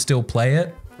you could still play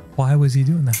it. Why was he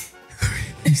doing that?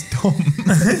 He's dumb.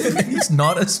 He's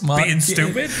not a smart Being kid.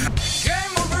 stupid?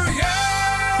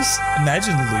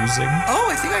 Imagine losing. Oh,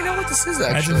 I think I know what this is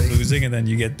actually. Imagine losing and then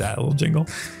you get that little jingle.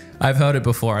 I've heard it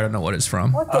before. I don't know what it's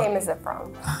from. What game is it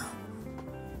from?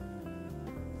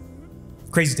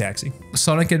 Crazy Taxi.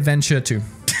 Sonic Adventure 2.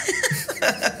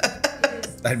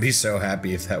 I'd be so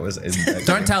happy if that was in that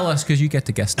Don't game. tell us because you get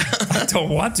to guess. I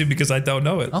don't want to because I don't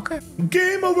know it. Okay.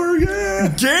 Game over, yeah.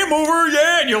 Game over,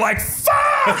 yeah. And you're like,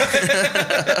 fuck!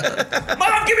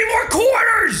 Mom, give me more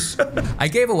quarters! I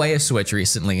gave away a Switch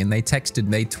recently and they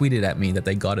tweeted at me that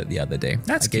they got it the other day.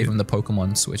 That's I gave cute. them the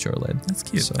Pokemon Switch OLED. That's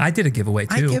cute. So. I did a giveaway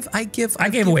too. I gave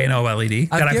away an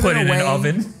OLED that I put in an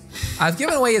oven. I've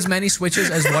given away as many Switches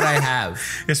as what I have.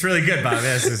 It's really good, Bob.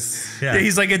 Yeah.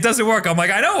 He's like, it doesn't work. I'm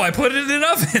like, I know, I put it in an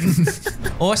oven.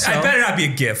 Also, I better not be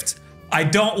a gift. I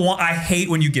hate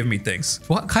when you give me things.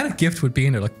 What kind of gift would be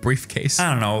in a like briefcase?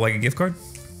 I don't know, like a gift card?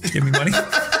 Give me money.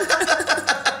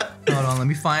 Hold on, let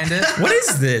me find it. What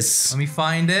is this? Let me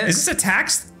find it. Is this a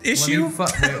tax issue? Wait,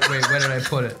 where did I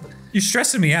put it? You're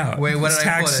stressing me out. Wait, what it's did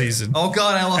I tax put it? season. Oh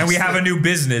God, I lost And we have it. a new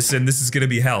business and this is gonna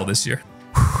be hell this year.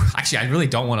 Actually, I really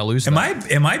don't want to lose Am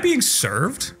that. I being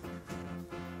served?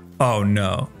 Oh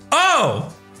no.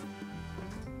 Oh!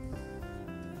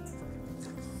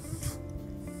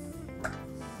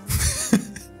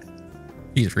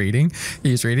 He's reading.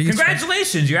 He's reading.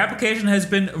 Congratulations, your application has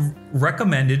been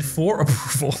recommended for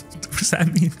approval. What does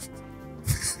that mean?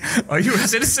 Are you a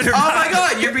citizen or Oh not? my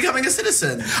God, you're becoming a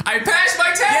citizen. I passed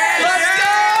my test! Let's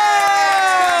go!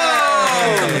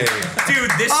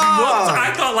 Dude, this looked,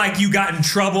 I thought like you got in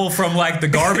trouble from like the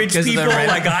garbage 'Cause of the people red-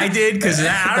 like I did because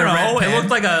I don't The red know, it pen. looked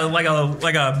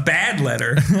like a bad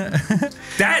letter.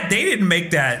 That they didn't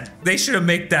make that. They should have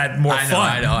made that more I know,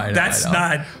 fun. I know. That's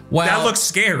not. Well, that looks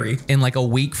scary. In like a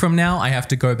week from now, I have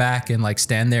to go back and like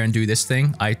stand there and do this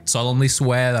thing. I solemnly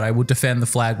swear that I will defend the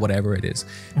flag, whatever it is.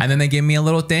 And then they give me a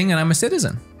little thing and I'm a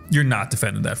citizen. You're not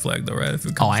defending that flag though, right? If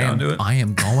it comes down to it. I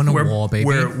am going to war, baby.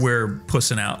 We're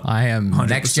pussing out. I am 100%.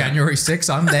 next January 6th.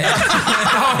 I'm there.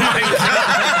 Oh my God.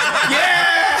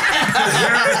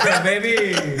 America,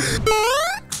 baby.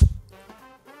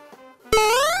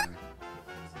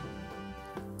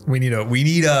 We need a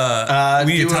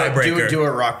tiebreaker. Do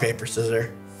a rock, paper,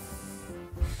 scissors.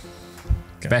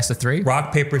 Okay. Best of 3?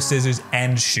 Rock, paper, scissors,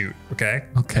 and shoot. Okay?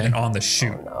 Okay. And on the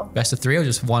shoot. Best of 3 or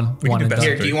just one? We can do best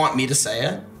Here, of 3. do you want me to say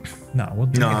it? No, we'll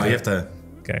do it. No, you have to.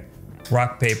 Okay.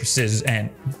 Rock, paper, scissors, and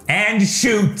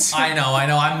shoot. I know.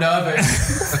 I'm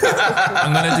nervous.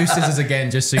 I'm gonna do scissors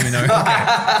again, just so you know. Okay.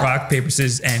 Rock, paper,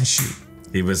 scissors, and shoot.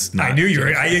 He was not. I knew you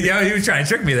were. He was trying to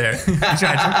trick me there. He was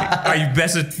trying to trick me. Are you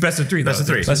best of 3? Best of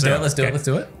 3. Let's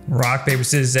do it. Rock, paper,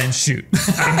 scissors, and shoot.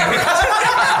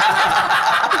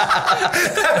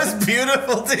 That was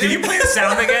beautiful, dude. Can you play the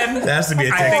sound again? That has to be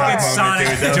a TikTok I think it's moment, Sonic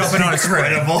dude. That jumping on a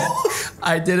incredible.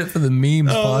 I did it for the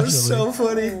memes. Oh, partially. it's so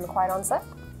funny. Quiet on set?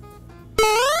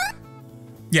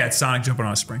 Yeah, it's Sonic jumping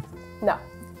on a spring. No.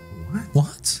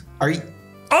 What? Are you?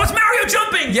 Oh, it's Mario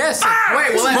jumping! Yes. Ah!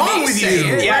 Wait, well, What's wrong with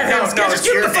you? Just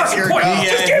give him the fucking point.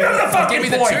 Just give him the fucking Give me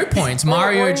the point. 2 points.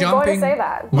 Mario Were you jumping. going to say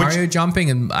that? Mario jumping,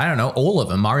 and I don't know, all of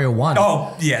them. Mario 1.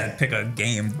 Oh, yeah, pick a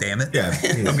game, damn it. Yeah.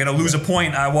 I'm gonna lose a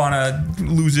point. I wanna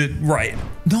lose it right.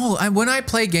 No, when I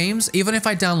play games, even if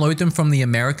I download them from the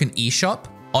American eShop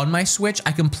on my Switch,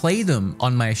 I can play them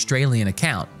on my Australian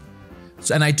account.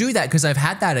 So, and I do that because I've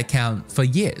had that account for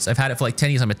years. I've had it for like 10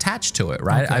 years. I'm attached to it,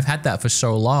 right? Okay. I've had that for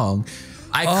so long.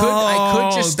 I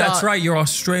could just start. That's right, you're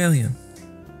Australian.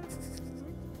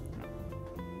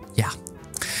 Yeah.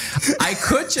 I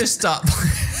could just stop.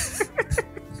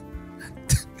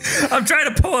 I'm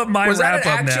trying to pull up my Was that wrap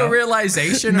an up actual now.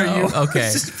 realization? No, Or you, okay.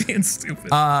 it's just being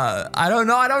stupid. I don't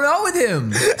know with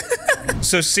him.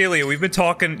 So Celia, you've been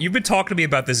talking to me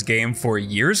about this game for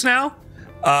years now.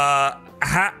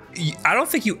 I don't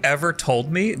think you ever told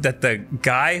me that the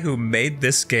guy who made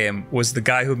this game was the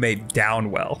guy who made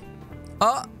Downwell.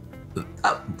 Oh,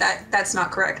 that's not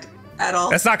correct at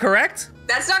all. That's not correct?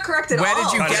 That's not correct at Where all.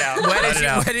 did you get? Where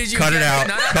did you Cut get it out.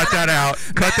 No, no, Cut that out.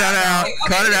 Cut that out.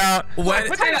 Cut it out.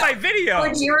 Put that in my video.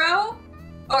 Ojiro,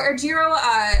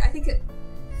 I think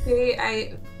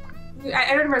I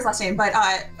don't remember his last name, but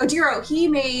Ojiro, he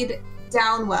made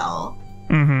Downwell.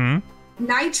 Mm-hmm.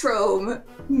 Nitrome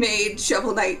made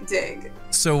Shovel Knight Dig.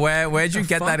 So where'd you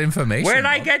get that information? Where'd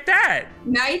I get that?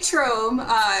 Nitrome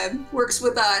works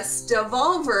with us.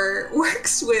 Devolver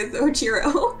works with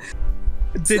Ojiro.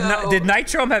 Did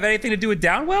Nitrome have anything to do with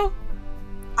Downwell?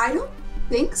 I don't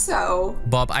think so.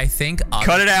 Bob, I think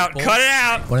Cut it out. Cut it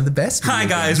out. One of the best. Hi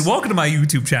guys, welcome to my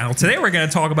YouTube channel. Today we're going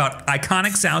to talk about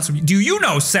iconic sounds from. Do you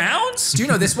know sounds? Do you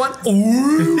know this one?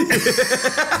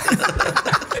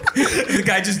 The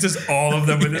guy just does all of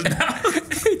them with his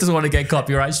mouth. He doesn't want to get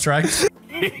copyright strikes.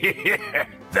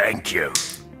 Thank you.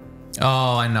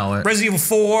 Oh, I know it. Resident Evil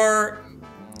 4,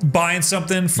 buying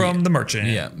something from the merchant.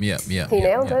 Yeah. He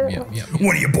nailed it.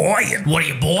 What are you buying? What are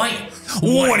you buying?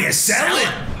 What are you selling?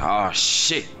 Oh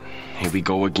shit. Here we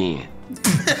go again.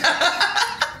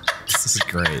 This is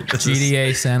great.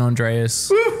 GTA San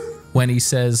Andreas. When he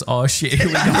says, "Oh shit," here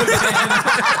we go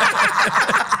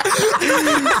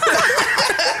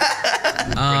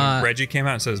When Reggie came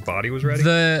out and said his body was ready.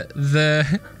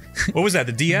 What was that?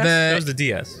 The DS? That was the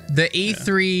DS. The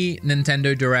E3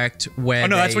 Nintendo Direct where. Oh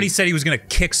no, that's when he said he was gonna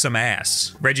kick some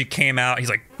ass. Reggie came out. He's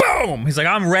like, boom. He's like,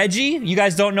 I'm Reggie. You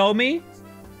guys don't know me,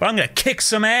 but I'm gonna kick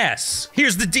some ass.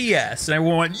 Here's the DS, and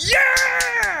everyone went,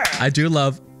 yeah. I do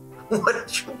love. What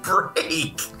did you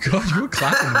break? God, you were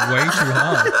clapping way too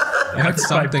hard. You had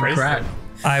something crack.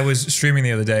 I was streaming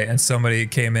the other day, and somebody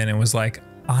came in and was like,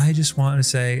 I just wanted to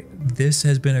say this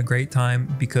has been a great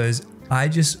time because I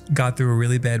just got through a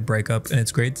really bad breakup and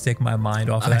it's great to take my mind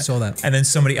off of that. I saw that. And then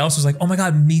somebody else was like, oh my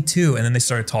God, me too. And then they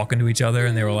started talking to each other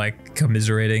and they were like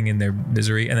commiserating in their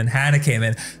misery. And then Hannah came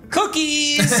in,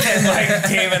 cookies, and like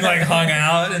came and like hung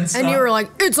out and stuff. And you were like,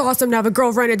 it's awesome to have a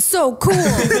girlfriend. It's so cool.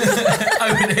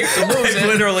 I would hate to lose it.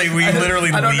 Literally, we literally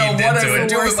I don't know leaned what into I would it.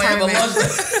 do if I ever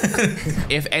lost it.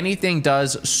 If anything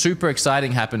does super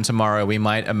exciting happen tomorrow, we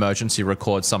might emergency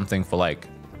record something for like,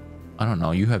 I don't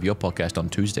know. You have your podcast on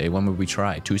Tuesday. When would we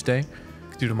try? Tuesday?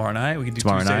 Do tomorrow night. We can do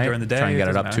Tomorrow Tuesday night. during the day. Try and get it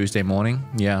doesn't up matter. Tuesday morning.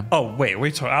 Yeah. Oh wait,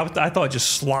 I thought I'd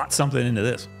just slot something into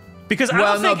this because I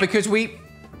Well, don't no, think because we.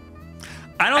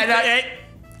 I don't think.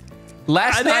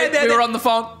 Last night we were on the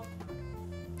phone.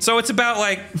 So it's about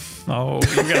like, oh,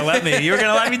 you're gonna let me. You're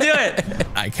gonna let me do it.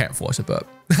 I can't force a burp.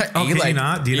 Oh, can you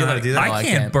not? Do you know how to do that? I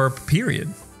can't burp.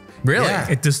 Period. Really? Yeah.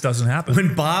 It just doesn't happen.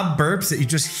 When Bob burps, you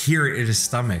just hear it in his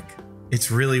stomach. It's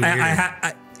really weird.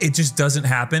 It just doesn't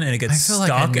happen, and it gets feel like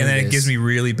stuck, I and knew then it this. gives me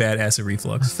really bad acid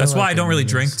reflux. That's like why I I don't really knew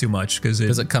drink this. too much because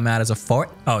Does it come out as a fart?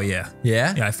 Oh yeah,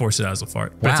 Yeah? yeah. I force it out as a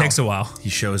fart, but Wow. it takes a while. He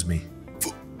shows me.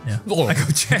 Yeah. I go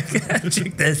check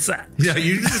this out. Yeah,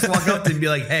 you just walk up to and be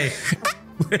like, hey.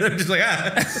 I'm just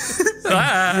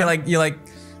like, You like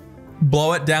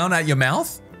blow it down at your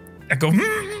mouth. I go, and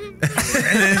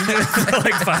then for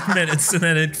like 5 minutes, and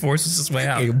then it forces its way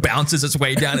out. It bounces its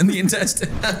way down in the intestine.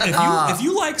 If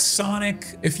you like Sonic,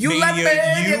 if you would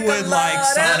like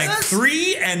Sonic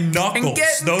 3 and Knuckles.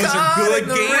 Those are good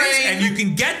games, and you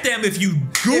can get them if you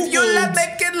Google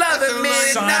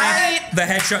Sonic the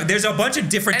Hedgehog. There's a bunch of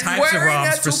different types of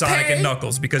ROMs for Sonic and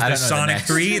Knuckles because there's Sonic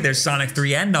 3, there's Sonic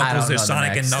 3 and Knuckles, there's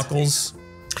Sonic and Knuckles.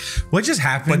 What just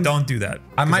happened? But don't do that.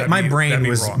 My brain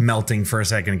was melting for a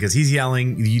second because he's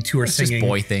yelling. You two are singing. Just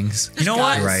boy things. You know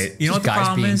what? Right. You know what the guys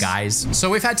problem being is? guys. So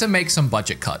we've had to make some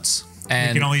budget cuts. And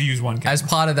you can only use one camera. As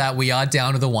part of that, we are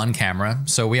down to the one camera.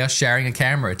 So we are sharing a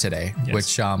camera today,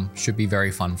 which should be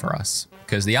very fun for us.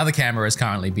 Because the other camera is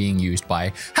currently being used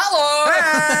by... Hello!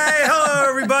 Hey! Hello,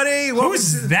 everybody!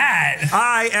 Who's that?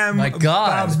 I am My God.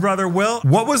 Bob's brother, Will.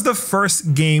 What was the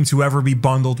first game to ever be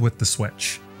bundled with the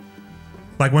Switch?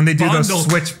 Like when they do those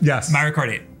Switch... Yes. Mario Kart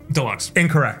 8 Deluxe.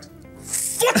 Incorrect.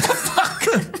 What the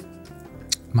fuck?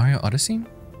 Mario Odyssey?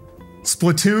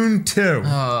 Splatoon 2.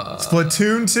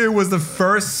 Splatoon 2 was the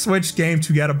first Switch game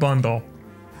to get a bundle.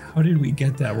 How did we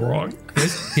get that wrong?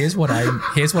 Here's what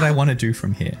I want to do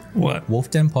from here. What?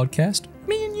 Wolfden Podcast?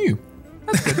 Me and you.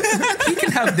 That's good. He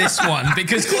can have this one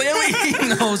because clearly he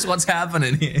knows what's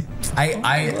happening here.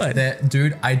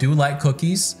 Dude, I do like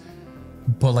cookies,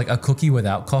 but like a cookie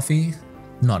without coffee,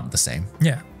 not the same.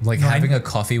 Yeah. Like having a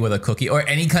coffee with a cookie or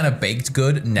any kind of baked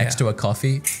good next to a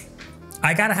coffee.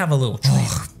 I gotta have a little treat.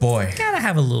 Oh, boy. I gotta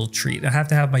have a little treat. I have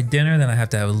to have my dinner, then I have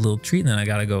to have a little treat, and then I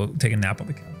gotta go take a nap on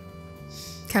the couch.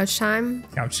 Couch time.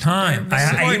 Couch time.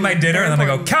 I eat my dinner, and then I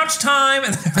go, couch time!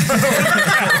 And, then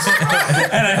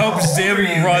and I hope Zim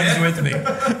runs with me.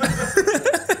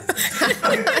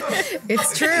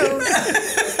 It's true.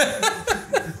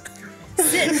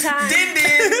 Sitting time.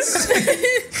 Din-dins!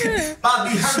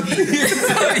 Bobby hungry.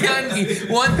 Bobby hungry.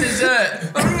 One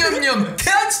dessert. Yum yum.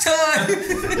 Couch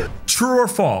time! True or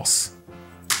false?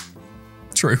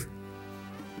 True.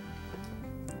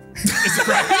 Is he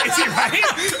right? Is he right?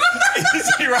 Is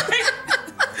he right?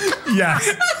 Yes.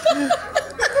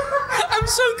 I'm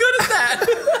so good at that.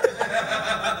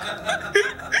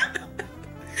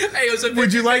 Hey, it was a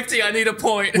 50-50. I need a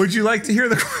point. Would you like to hear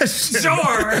the question? Sure.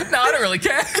 No, I don't really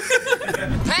care.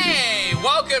 Hey,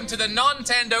 welcome to the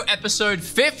Nontendo episode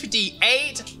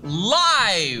 58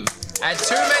 live at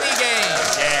Too Many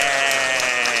Games.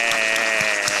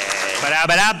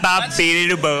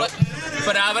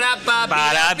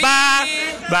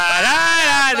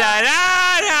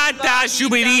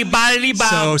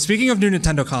 So speaking of new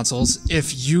Nintendo consoles,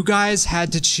 if you guys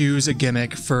had to choose a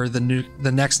gimmick for the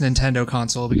next Nintendo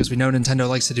console, because we know Nintendo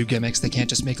likes to do gimmicks, they can't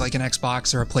just make like an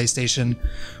Xbox or a PlayStation.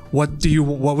 What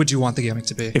would you want the gimmick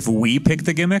to be? If we pick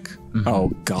the gimmick,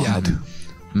 oh god. Yeah.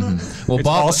 Well, it's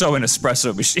Bob, also an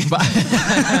espresso machine.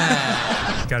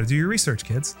 Got to do your research,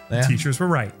 kids. Yeah. Teachers were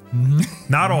right.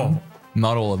 Not all.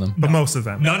 Not all of them. But most of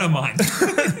them. None of mine.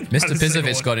 Mr.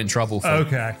 Pizovich got in trouble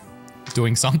for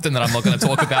doing something that I'm not going to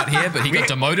talk about here, but he got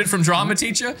demoted from drama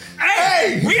teacher.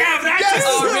 Hey, we have that. Yes!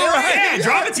 Oh, really? Yeah, Yeah,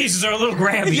 drama teachers are a little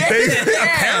grabby. Yeah,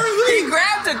 Apparently. he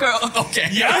grabbed a girl. Okay.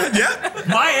 Yeah.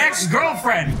 My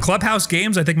ex-girlfriend. Clubhouse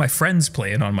games, I think my friends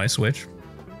play it on my Switch.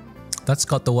 That's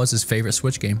Scott Dawes' favorite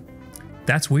Switch game.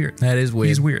 That's weird. That is weird.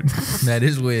 He's weird. That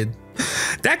is weird.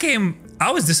 That game,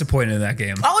 I was disappointed in that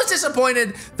game. I was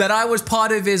disappointed that I was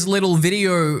part of his little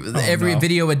video,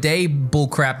 video a day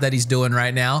bullcrap that he's doing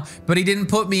right now, but he didn't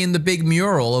put me in the big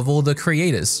mural of all the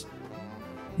creators.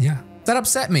 Yeah. That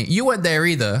upset me. You weren't there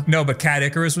either. No, but Cat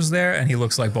Icarus was there, and he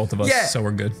looks like both of us, Yeah. so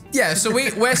we're good. Yeah, so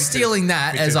we're stealing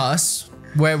that as us.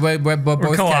 We're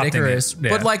both Cat Icarus. it, yeah.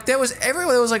 But like there was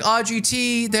everywhere. There was like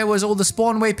RGT, there was all the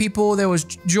Spawnway people, there was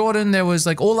Jordan, there was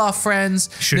like all our friends.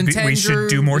 We should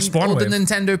do more Spawnway. All the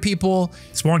Nintendo people.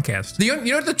 Spawncast. You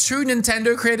know the two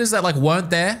Nintendo creators that like weren't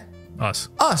there? Us.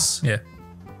 Us. Yeah.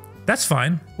 That's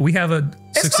fine. We have a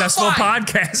successful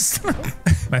podcast.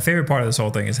 My favorite part of this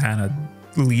whole thing is Hannah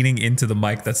leaning into the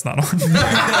mic that's not on. You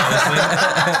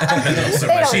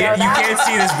can't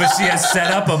see this, but she has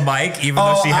set up a mic even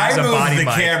though she has a body mic.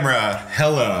 Camera.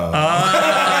 Hello.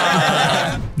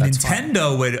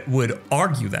 Nintendo would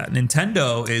argue that.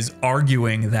 Nintendo is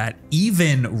arguing that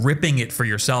even ripping it for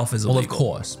yourself is illegal. Well, of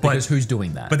course, because who's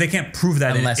doing that? But they can't prove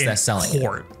that unless in they're selling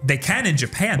court. They can in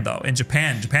Japan though. In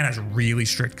Japan has really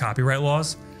strict copyright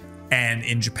laws, and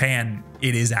in Japan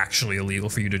it is actually illegal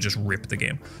for you to just rip the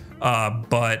game.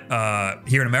 But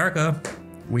here in America,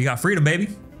 we got freedom, baby.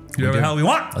 Do whatever the hell we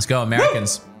want. Let's go,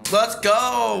 Americans. Let's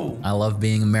go. I love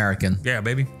being American. Yeah,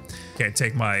 baby. Can't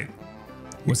take my...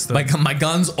 What's the... my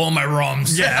guns or my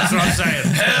ROMs. Yeah, that's what I'm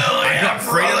saying. Hell yeah, I got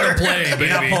freedom to play, baby.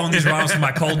 You're not pulling these ROMs from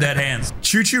my cold, dead hands.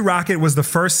 Choo Choo Rocket was the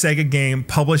first Sega game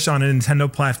published on a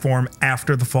Nintendo platform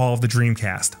after the fall of the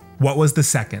Dreamcast. What was the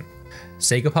second?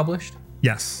 Sega published?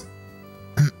 Yes.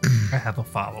 I have a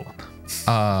follow-up.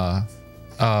 I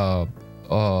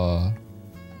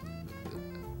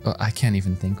can't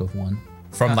even think of one.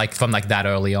 From like that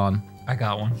early on. I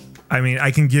got one. I mean, I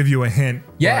can give you a hint.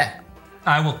 Yeah.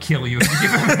 I will kill you if you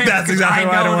give him a hint. That's exactly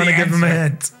why I don't want to give him a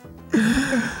hint.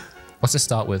 What's it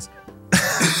start with?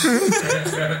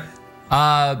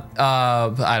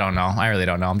 I don't know. I really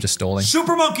don't know. I'm just stalling.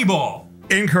 Super Monkey Ball.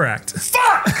 Incorrect.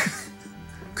 Fuck!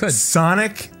 Good.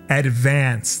 Sonic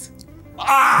Advanced.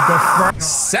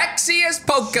 Sexiest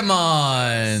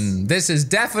Pokemon. This is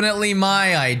definitely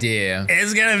my idea.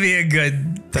 It's gonna be a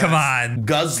good. Come on.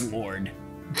 Guzzlord.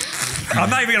 I'm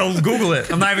not even gonna Google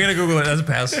it. I'm not even gonna Google it. That's a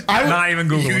pass. I'm not even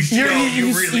Googling. You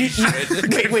really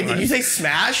should. Wait, did you say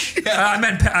Smash? I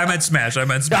meant Smash. I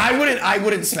meant Smash. I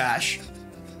wouldn't Smash.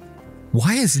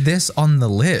 Why is this on the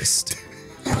list?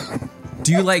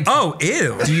 Do you like? Oh,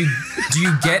 ew. Do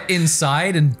you get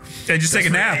inside and just take a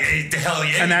nap? Hell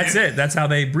yeah. And that's it. That's how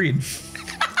they breed.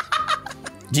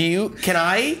 Can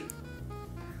I?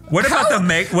 What about the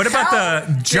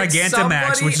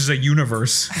Gigantamax, which is a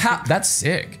universe? That's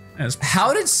sick.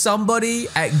 How did somebody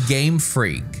at Game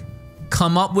Freak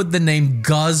come up with the name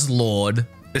Guzzlord?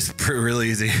 It's really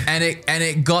easy. And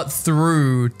it got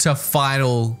through to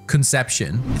final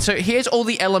conception. So here's all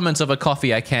the elements of a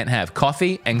coffee I can't have.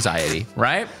 Coffee, anxiety,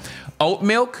 right? Oat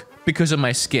milk, because of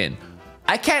my skin.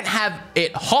 I can't have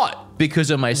it hot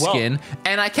because of my skin.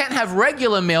 And I can't have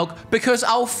regular milk because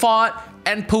I'll fart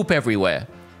and poop everywhere.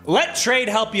 Let Trade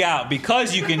help you out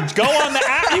because you can go on the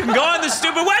app, you can go on the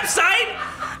stupid website,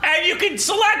 and you can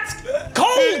select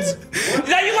cold.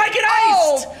 Now you like it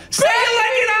iced. Say you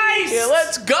like it iced. Yeah,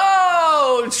 let's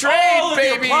go. Trade, all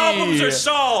baby. Your problems are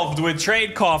solved with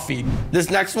Trade Coffee. This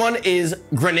next one is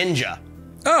Greninja.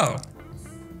 Oh.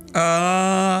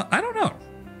 I don't know.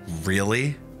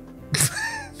 Really?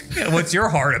 Yeah, what's your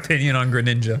hard opinion on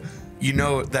Greninja? You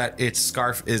know that its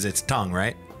scarf is its tongue,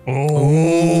 right?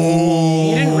 Oh.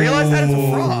 You didn't realize that it's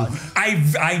a frog.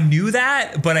 I knew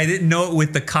that, but I didn't know it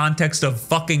with the context of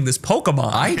fucking this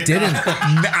Pokemon. I didn't.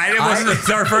 It wasn't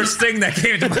our first thing that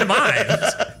came to my mind.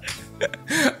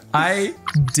 I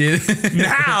did.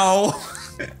 Now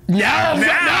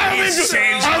it's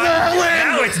changed.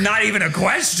 Now it's not even a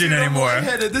question anymore.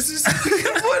 This is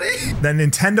funny. That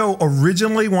Nintendo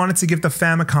originally wanted to give the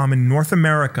Famicom in North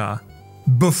America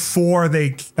before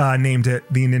they named it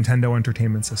the Nintendo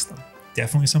Entertainment System.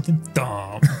 Definitely something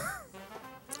dumb.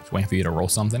 Just waiting for you to roll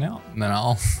something out, and then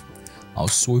I'll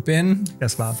swoop in.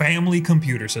 Yes, Bob. Family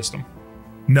computer system.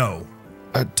 No.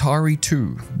 Atari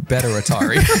 2. Better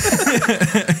Atari.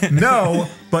 No,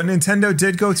 but Nintendo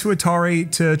did go to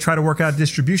Atari to try to work out a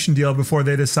distribution deal before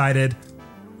they decided,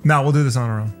 no, we'll do this on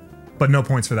our own. But no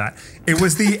points for that. It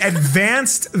was the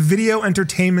Advanced Video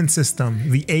Entertainment System,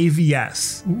 the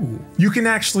AVS. Ooh. You can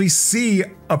actually see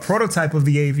a prototype of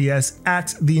the AVS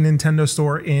at the Nintendo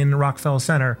store in Rockefeller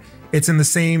Center. It's in the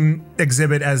same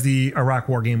exhibit as the Iraq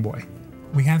War Game Boy.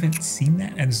 We haven't seen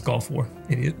that at his Gulf War,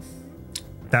 idiot.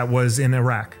 That was in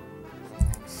Iraq.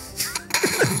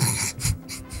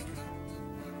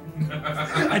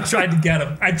 I tried to get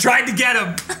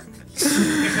him.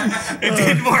 It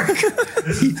didn't work.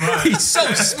 He's so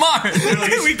smart.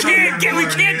 we can't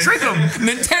trick him.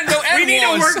 Nintendo and we need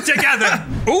to work together.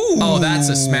 Ooh. Oh, that's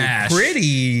a smash.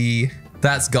 Pretty.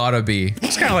 That's gotta be.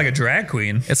 It's kind of like a drag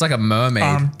queen. It's like a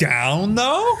mermaid. Down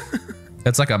though.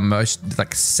 It's like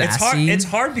like sassy. It's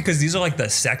hard because these are like the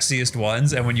sexiest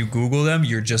ones, and when you Google them,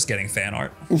 you're just getting fan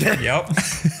art. Yep.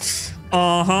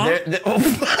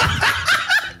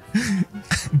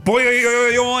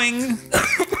 Boing.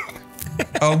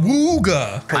 A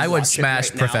wooga. I would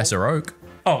smash Professor Oak.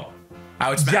 Oh. I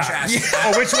would smash Ash.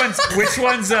 Oh, which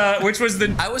was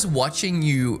the... I was watching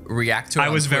you react to it I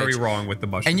was on Twitch, very wrong with the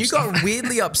mushrooms. and you got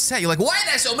weirdly upset. You're like, why are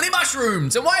there so many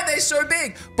mushrooms? And why are they so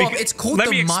big? Bob, it's called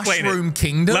the Mushroom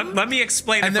Kingdom. Let me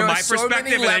explain and it from my so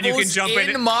perspective, and then you can jump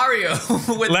in Mario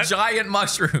with giant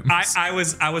mushrooms. I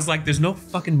was like, there's no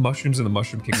fucking mushrooms in the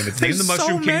Mushroom Kingdom. It's named the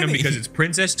Mushroom Kingdom because it's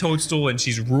Princess Toadstool, and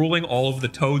she's ruling all of the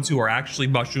toads who are actually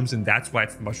mushrooms, and that's why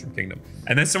it's the Mushroom Kingdom.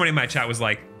 And then somebody in my chat was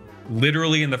like,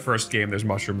 literally in the first game, there's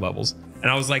mushroom levels.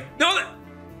 And I was like, no,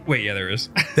 wait, yeah, there is.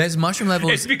 There's mushroom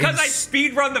levels. It's because I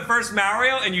speedrun the first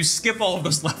Mario and you skip all of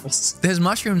those levels. There's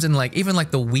mushrooms in even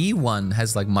the Wii one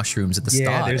has like mushrooms at the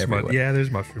start. There's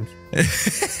mushrooms.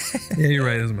 Yeah, you're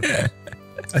right. There's mushrooms.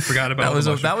 I forgot about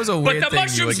that was a weird But the thing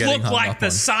you were mushrooms getting look hung like up the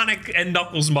on. Sonic and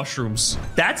Knuckles mushrooms.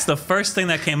 That's the first thing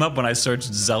that came up when I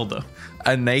searched Zelda.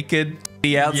 A naked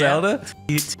out Zelda?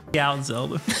 Out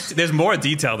Zelda. There's more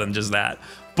detail than just that.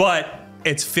 But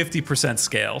it's 50%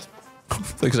 scale.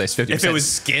 Because it's 50% If it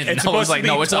was skin. it's I was supposed to like, be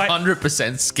no, it's twi-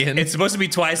 100% skin. It's supposed to be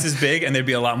twice as big, and there'd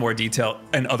be a lot more detail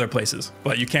in other places,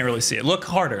 but you can't really see it. Look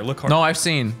harder. Look harder. No, I've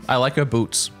seen. I like her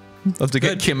boots. Love to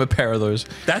get Kim a pair of those.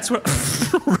 That's what.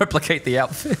 Replicate the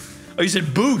outfit. Oh, you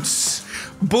said boots.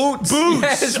 Boots. Boots.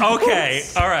 Yes, Okay.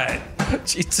 boots. All right.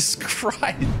 Jesus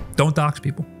Christ. Don't dox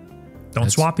people. Don't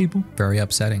swap people. Very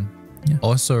upsetting.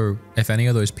 Also, if any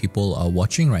of those people are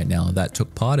watching right now that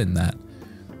took part in that,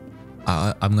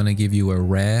 I'm gonna give you a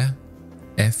rare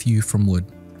FU from Wood.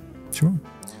 Sure.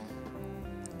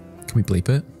 Can we bleep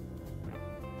it?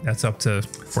 That's up to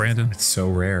Brandon. It's so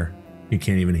rare. You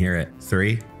can't even hear it.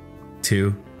 3,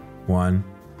 2, 1,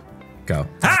 go.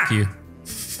 Thank you.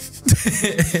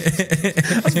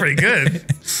 That's pretty good.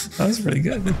 That was pretty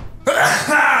good.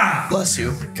 Bless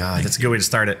you. God, that's a good way to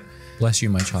start it. Bless you,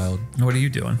 my child. What are you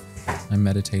doing? I'm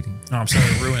meditating. Oh, I'm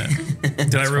sorry to ruin it.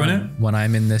 Did I ruin it? When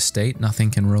I'm in this state,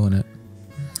 nothing can ruin it.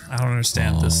 I don't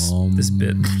understand this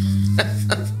bit.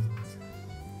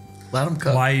 Let him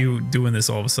cook. Why are you doing this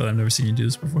all of a sudden? I've never seen you do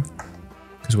this before.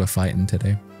 Because we're fighting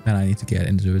today, and I need to get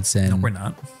into it zen. No, we're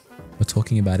not. We're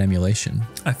talking about emulation.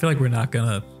 I feel like we're not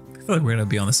gonna. I feel like we're gonna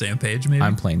be on the same page. Maybe.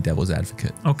 I'm playing devil's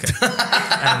advocate. Okay.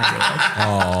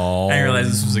 Oh. I didn't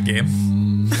realize this was a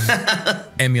game.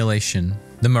 Emulation.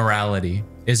 The morality.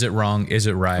 Is it wrong? Is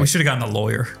it right? We should have gotten a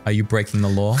lawyer. Are you breaking the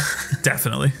law?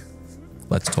 Definitely.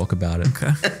 Let's talk about it.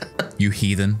 Okay. You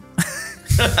heathen.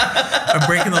 I'm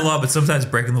breaking the law, but sometimes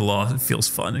breaking the law feels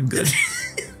fun and good.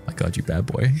 My God, you bad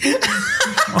boy.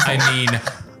 I mean,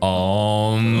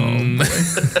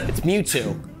 It's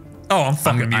Mewtwo. Oh, I'm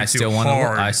fucking Mewtwo I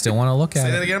still want to look at Say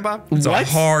it. that again, Bob? It's What? a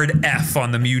hard F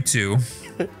on the Mewtwo.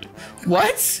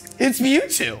 What? It's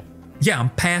Mewtwo. Yeah, I'm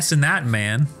passing that,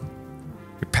 man.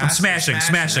 I'm smashing.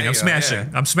 There I'm you go, smashing. yeah.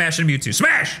 I'm smashing Mewtwo.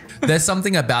 Smash! There's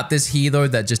something about this he though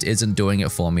that just isn't doing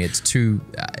it for me. It's too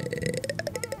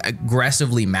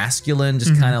aggressively masculine,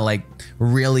 just kind of like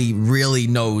really, really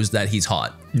knows that he's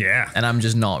hot. Yeah. And I'm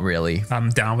just not really. I'm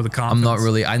down with the confidence. I'm not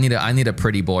really. I need a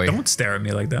pretty boy. Don't stare at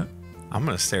me like that. I'm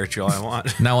going to stare at you all I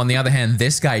want. Now, on the other hand,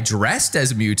 this guy dressed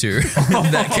as Mewtwo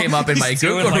that came up in my He's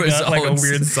doing Google results. like a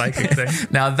weird psychic thing.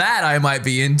 Now that I might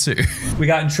be into. We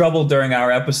got in trouble during our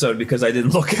episode because I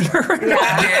didn't look at her. Yeah,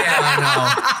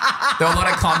 I know. There were a lot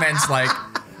of comments like,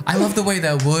 I love the way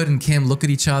that Wood and Kim look at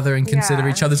each other and consider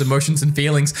each other's emotions and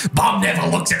feelings. Bob never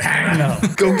looks at Hannah.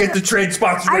 No. Go get the trade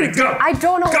sponsor ready. Go. I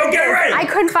don't know. Go what it get is. ready. I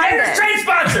couldn't find Get it. a trade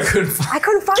sponsor. I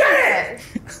couldn't find it.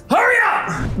 Hurry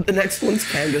up. The next one's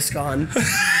Kangaskhan.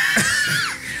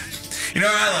 You know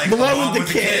what I like? The one with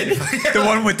the kid. The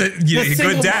one with the good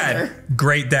single dad. mother.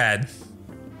 Great dad.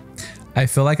 I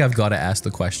feel like I've got to ask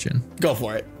the question. Go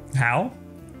for it. How?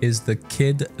 Is the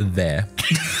kid there?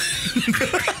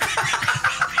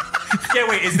 Yeah,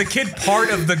 wait, is the kid part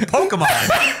of the Pokemon?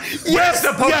 Yes, the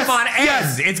Pokemon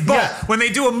ends. It's both. yes. When they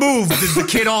do a move, does the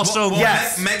kid also...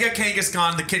 Yes. Mega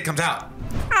Kangaskhan, the kid comes out.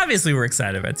 Obviously, we're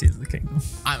excited about Tears of the Kingdom.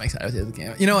 I'm excited for the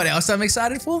game. You know what else I'm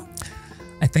excited for?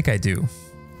 I think I do.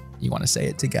 You want to say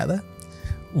it together?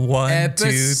 1,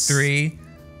 2, 3. Boys.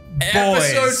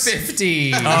 Episode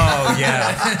 50. Oh,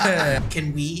 yeah.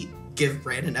 Can we give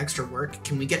Brandon extra work?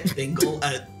 Can we get Bingle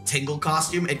a Tingle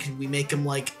costume and can we make him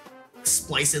like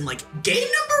splice in like game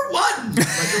number 1? Like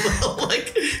a little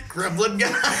like gremlin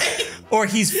guy. Or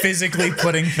he's physically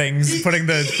putting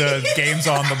the games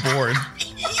on the board.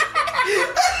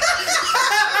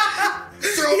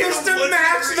 He has to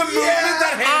match the movement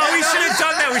that Oh, we should have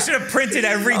done that. We should have printed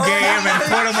every game and put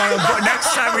them on a board.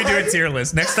 Next time we do a tier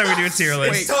list. It's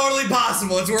totally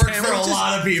possible. It's worked for a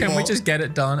lot of people. Can we just get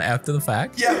it done after the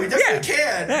fact? Yeah, we definitely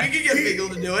can. We can get Bingle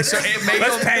to do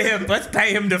it. Let's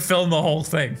pay him to film the whole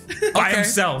thing by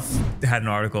himself. They had an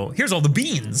article. Here's all the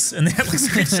beans, and they had like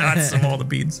screenshots of all the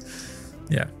beans.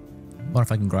 Yeah. What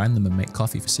if I can grind them and make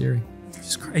coffee for Siri?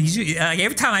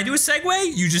 Every time I do a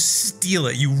segue, you just steal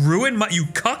it. You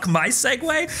cuck my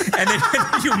segue, and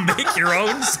then you make your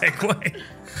own segue.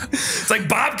 It's like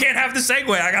Bob can't have the segue.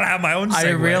 I gotta have my own segue. I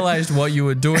realized what you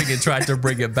were doing and tried to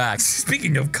bring it back.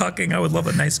 Speaking of cucking, I would love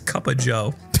a nice cup of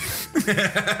Joe.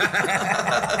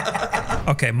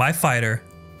 Okay, my fighter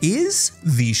is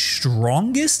the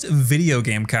strongest video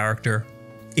game character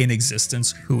in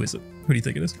existence. Who is it? Who do you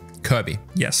think it is? Kirby.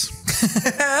 Yes.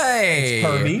 Hey! It's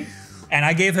Kirby. And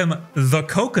I gave him the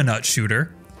coconut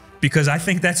shooter because I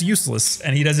think that's useless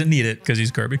and he doesn't need it because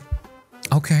he's Kirby.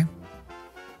 Okay.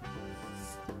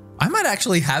 I might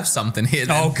actually have something here.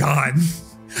 Then. Oh God.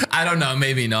 I don't know.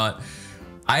 Maybe not.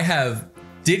 I have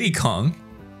Diddy Kong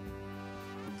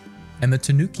and the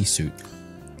Tanuki suit.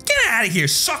 Get out of here.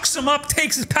 Sucks him up,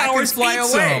 takes his powers, fly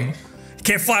eats away. him. You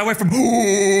can't fly away from.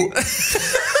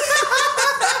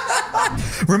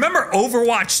 Remember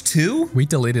Overwatch 2? We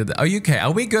deleted that. Are you okay?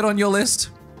 Are we good on your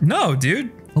list? No,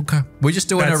 dude. Okay. We're just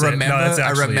doing That's a it. remember. No, that's I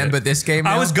actually remember it. this game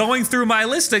now? I was going through my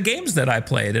list of games that I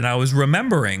played, and I was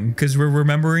remembering because we're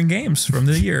remembering games from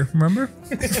the year. Remember?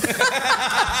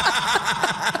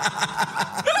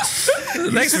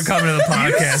 Thanks for coming to the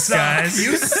podcast, guys.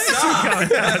 You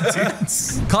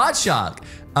suck. Card Shark,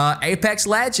 Apex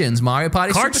Legends, Mario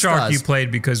Party Card Superstars. Shark you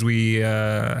played because we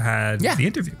had the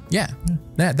interview. Yeah,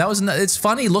 that was. It's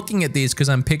funny looking at these because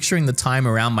I'm picturing the time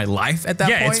around my life at that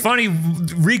point. Yeah, it's funny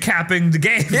recapping the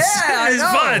games. Yeah, it's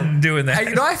fun doing that.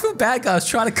 Hey, I feel bad, guys.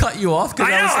 Trying to cut you off because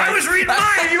I was reading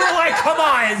mine. You were like, "Come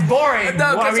on, it's boring."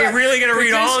 No, are we really gonna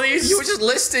read all of these? You were just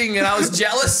listing, and I was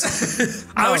jealous.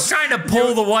 I was trying to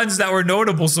pull the ones that were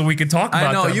notable so we could talk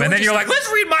about them, and then you're like,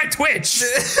 "Let's read my Twitch."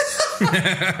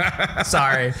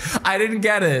 Sorry, I didn't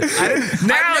get it. I've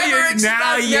never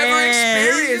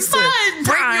experienced it.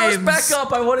 Bring yours back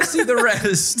up. I want to see the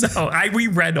rest. No, we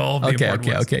read all of the important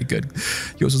ones. Okay, good.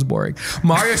 Yours was boring.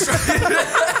 Mario Strike.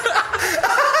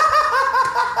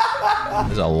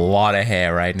 There's a lot of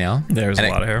hair right now. There's a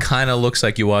lot of hair. Kind of looks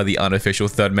like you are the unofficial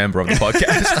third member of the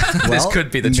podcast. This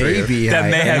could be the trio.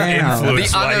 That may have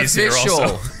influenced the why he's here unofficial.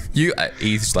 also.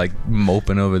 He's like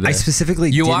moping over there. I specifically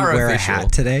didn't wear official. a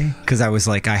hat today because I was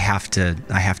like, I have to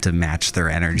match their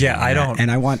energy. Yeah, I don't.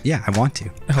 And I want to. Hello,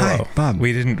 Hi, Bob.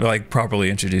 We didn't properly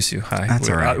introduce you. Hi. That's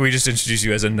all right. We just introduced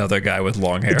you as another guy with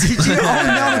long hair. Did you? Oh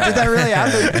no! Did that really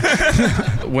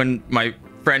happen? When my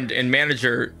friend and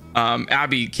manager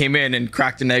Abby came in and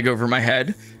cracked an egg over my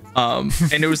head. And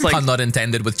it was like not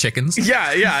intended with chickens.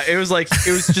 Yeah. It was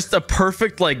just a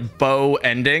perfect like bow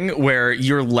ending where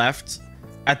you're left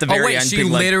at the very end. She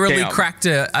literally cracked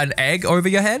an egg over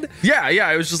your head?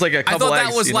 Yeah. It was just like a couple I thought eggs,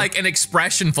 that was like an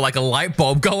expression for like a light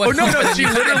bulb going. Oh no! She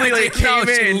literally like came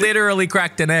in. She literally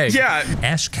cracked an egg. Yeah.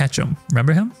 Ash Ketchum,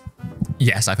 remember him?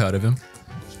 Yes, I've heard of him.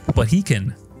 But he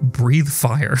can breathe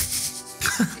fire.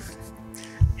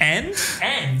 and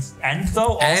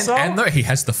though he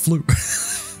has the flu.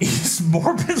 He's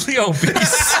morbidly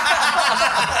obese.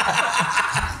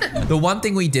 The one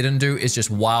thing we didn't do is just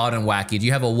wild and wacky. Do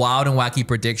you have a wild and wacky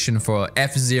prediction for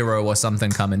F-Zero or something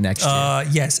coming next year?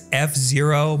 Yes,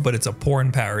 F-Zero, but it's a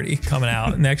porn parody coming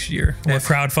out next year. We're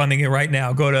crowdfunding it right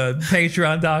now. Go to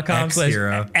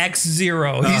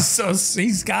patreon.com/X0.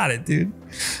 He's got it, dude.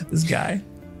 This guy.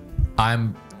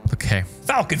 I'm okay.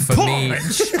 Falcon for me.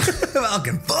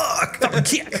 Falcon fuck. Falcon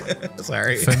kick.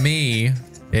 Sorry. For me,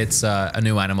 it's a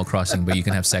new Animal Crossing, but you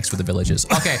can have sex with the villagers.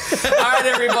 Okay. All right,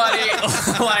 everybody.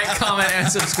 Like, comment, and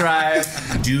subscribe.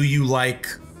 Do you like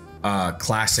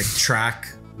classic track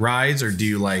rides or do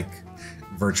you like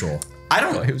virtual? I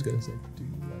don't know. He was going to say.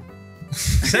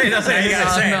 Say it. You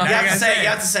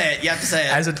have to say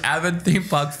it. As an avid theme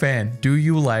park fan, do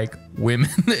you like women?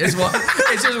 It's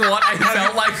just what I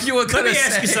felt like you were going to say. Let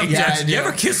me ask you something, Jackson. You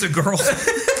ever kiss a girl?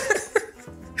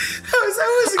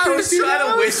 I was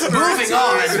trying to whisper. Moving on.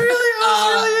 I was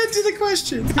really into the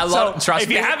question. If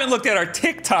you haven't looked at our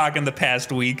TikTok in the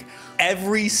past week,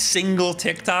 every single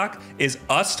TikTok is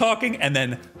us talking and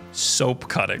then soap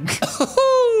cutting.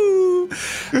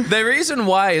 The reason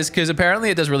why is because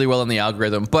apparently it does really well in the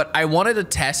algorithm, but I wanted to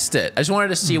test it. I just wanted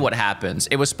to see what happens.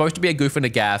 It was supposed to be a goof and a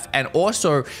gaff, and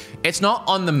also it's not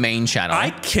on the main channel.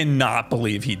 I cannot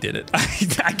believe he did it.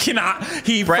 I cannot.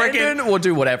 Brandon will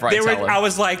do whatever I tell him. I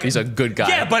was like, he's a good guy.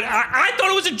 Yeah, but I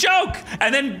thought it was a joke.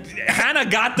 And then Hannah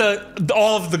got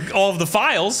all of the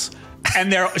files.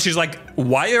 And she's like,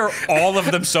 why are all of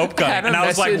them soap cutting? And I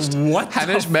was like, what?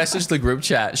 Hannah messaged the group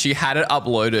chat. She had it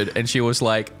uploaded, and she was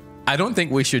like, I don't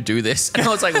think we should do this. And I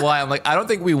was like, why? I'm like, I don't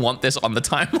think we want this on the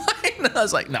timeline. And I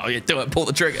was like, no, you do it. Pull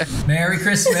the trigger. Merry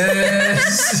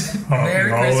Christmas. Merry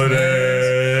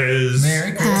holidays.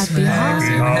 Merry Christmas.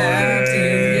 Happy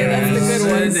holidays. Yeah, that's the good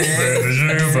one.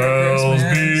 Merry bells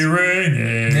be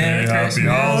ringing. Happy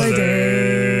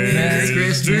holidays. Merry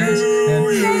Christmas.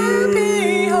 Happy holidays.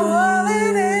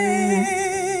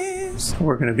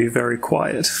 We're going to be very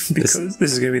quiet because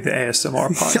this is going to be the ASMR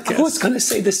podcast. I was going to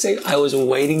say the same. I was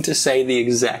waiting to say the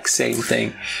exact same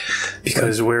thing.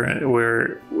 Because we're in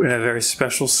a very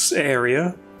special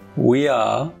area. We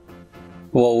are.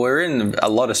 Well, we're in a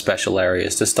lot of special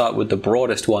areas. To start with the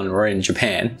broadest one, we're in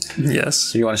Japan. Yes.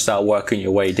 So you want to start working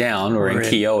your way down. We're in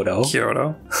Kyoto.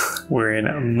 We're in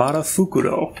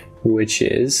Marafukuro. which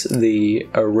is the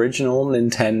original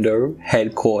Nintendo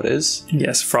headquarters.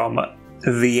 Yes, from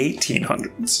the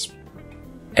 1800s.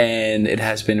 And it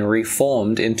has been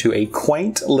reformed into a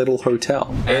quaint little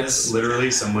hotel. It's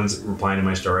literally someone's replying to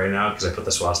my story right now because I put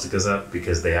the swastikas up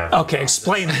because they have. Okay,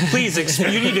 explain. Please,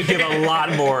 you need to give a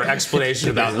lot more explanation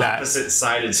about that.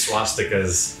 Opposite-sided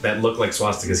swastikas that look like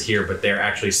swastikas here, but they're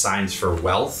actually signs for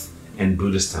wealth and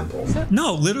Buddhist temples.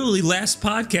 No, literally last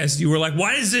podcast you were like,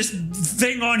 why does this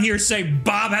thing on here say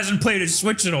Bob hasn't played his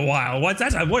Switch in a while? What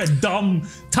a dumb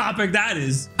topic that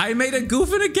is. I made a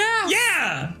goof and a gaffe.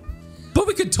 Yeah. But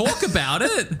we could talk about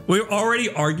it. We're already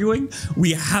arguing.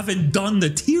 We haven't done the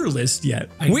tier list yet.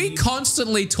 We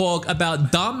constantly talk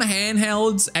about dumb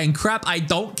handhelds and crap I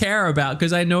don't care about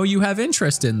because I know you have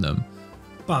interest in them.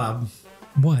 Bob,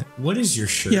 what is your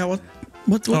shirt? Yeah,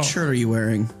 what shirt are you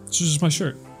wearing? This is my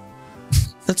shirt.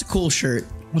 That's a cool shirt.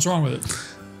 What's wrong with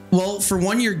it? Well, for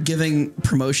one, you're giving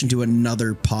promotion to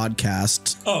another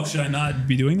podcast. Oh, should I not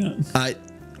be doing that?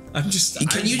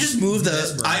 Can you just move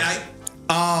the?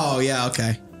 Oh yeah,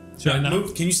 okay. Should I not?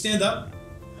 Move. Can you stand up?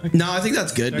 No, I think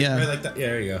that's good. Yeah, Right like that. Yeah,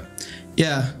 there you go.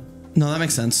 yeah. No, that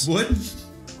makes sense. Would?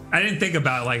 I didn't think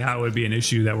about like how it would be an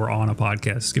issue that we're on a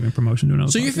podcast giving promotion to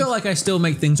another. So you feel like I still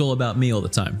make things all about me all the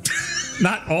time?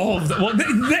 Not all of them. Well,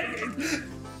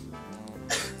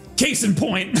 case in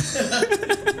point.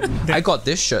 I got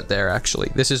this shirt there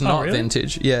actually. This is not really?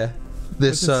 vintage. Yeah.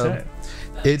 This What's it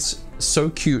say? it's so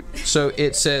cute. So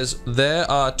it says there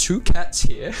are 2 cats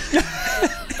here.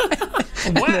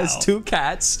 And there's 2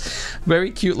 cats, very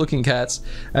cute looking cats.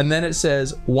 And then it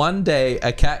says, one day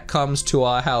a cat comes to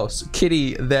our house.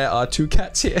 Kitty, there are 2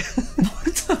 cats here.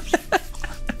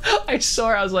 I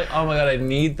saw it, I was like, oh my god, I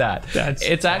need that.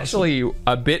 It's awesome. Actually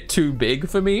a bit too big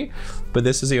for me, but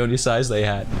this is the only size they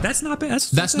had. That's not bad.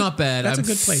 That's not bad. That's I'm a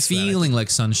good place. feeling like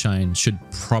Sunshine should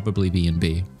probably be in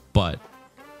B, but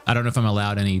I don't know if I'm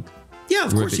allowed any. Yeah,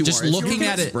 of course you just are. It's looking your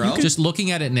at kids, it, bro. just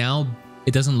looking at it now,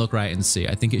 it doesn't look right in C.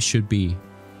 I think it should be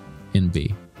in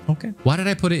B. Okay. Why did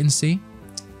I put it in C?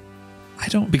 I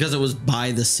don't. Because it was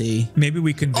by the sea. Maybe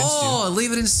we convinced Oh,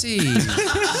 leave it in C.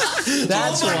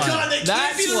 That's why. God, that That's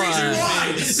can't be the reason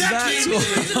why. That's That can't be the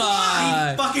reason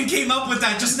why. He fucking came up with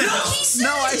that just now.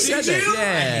 No, I said it. you? Yeah. I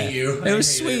hate you. It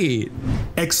was sweet.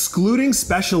 Excluding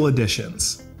special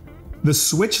editions, the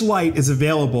Switch Lite is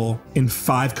available in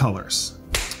 5 colors.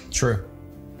 True.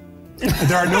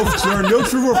 There are no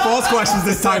true or false questions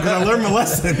this time because I learned my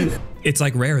lesson. It's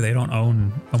like Rare. They don't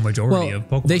own a majority of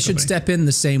Pokemon. They should Company. step in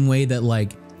the same way that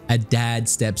like a dad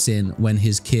steps in when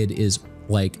his kid is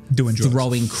like doing drugs.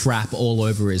 throwing crap all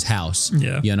over his house.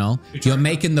 Yeah. You know? You're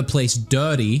making the place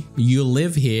dirty. You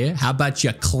live here. How about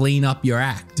you clean up your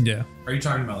act? Yeah. Are you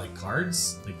talking about like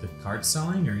cards? Like the card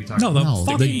selling? Or are you talking No, the about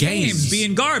fucking the games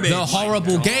being garbage. The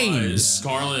horrible games.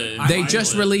 Scarlet. They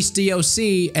just released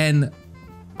DOC and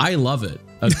I love it.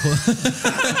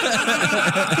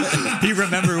 He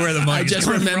remembered where the money. I just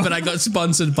remembered I got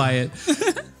sponsored by it.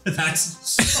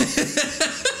 That's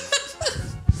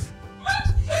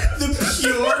the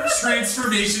pure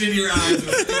transformation in your eyes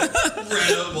was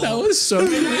incredible. That was so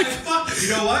good. You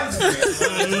know what? It's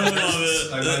great.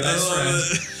 I love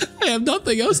it. I have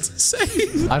nothing else to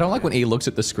say. I don't like when he looks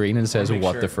at the screen and says,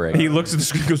 what the frick? He looks at the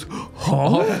screen and goes,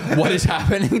 huh? What is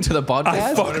happening to the podcast?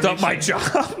 I fucked up my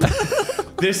job.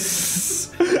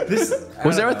 This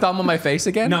Was there a thumb on my face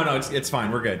again? No, it's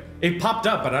fine. We're good. It popped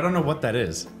up, but I don't know what that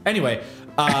is. Anyway,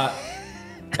 I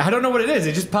don't know what it is.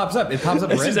 It just pops up. It pops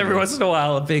up. It's just every once in a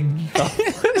while a big.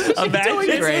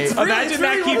 Imagine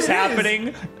that keeps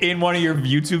happening in one of your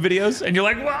YouTube videos, and you're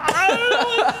like, well, I don't know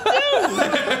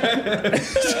what to do.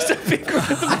 It's just a big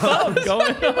thumb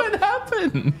going on. What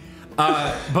happened?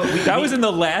 That was in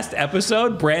the last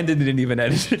episode. Brandon didn't even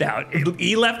edit it out.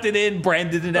 He left it in.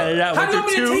 Brandon didn't edit it out. How do you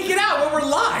want me to take it out when we're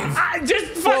live? Just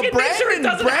fucking make sure it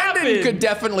doesn't happen. Brandon could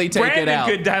definitely take it out.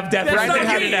 Brandon could have definitely Brandon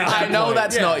taken it out. I know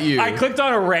that's not you. I clicked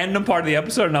on a random part of the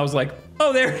episode and I was like,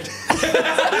 oh, there it is.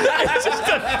 It's just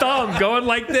a thumb going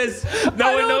like this.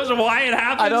 No one knows why it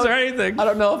happens or anything. I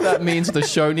don't know if that means the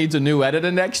show needs a new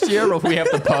editor next year or if we have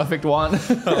the perfect one.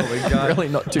 Oh my god. Really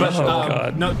not too But, sure. oh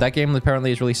god. No, that game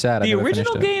apparently is really sad. I The never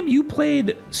original finished it. game, you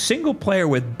played single player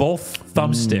with both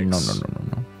thumbsticks.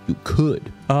 No. You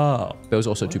could. Oh. There was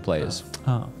also 2 players.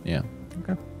 Oh. Yeah.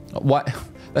 Okay. What?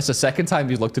 That's the second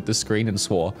time you looked at the screen and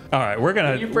swore. All right, we're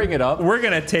gonna. Can you bring it up? We're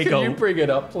gonna take Can you bring it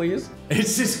up, please?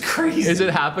 It's just crazy. Is it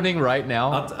happening right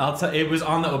now? I'll tell. It was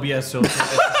on the OBS. So you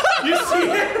see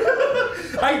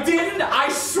it? I didn't. I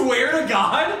swear to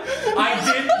God, I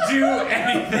didn't do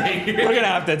anything. We're gonna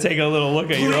have to take a little look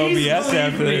at your OBS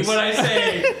after this. When I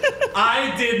say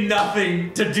I did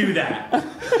nothing to do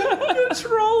that.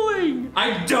 rolling.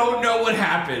 I don't know what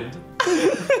happened.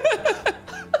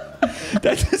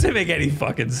 That doesn't make any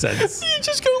fucking sense. You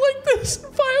just go like this,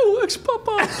 fireworks pop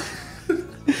up.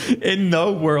 In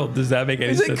no world does that make any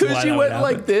Is it sense. because why you that went would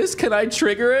like happen. this? Can I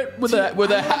trigger it with a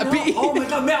happy? Oh my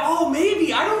god, man. Oh,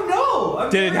 maybe. I don't know.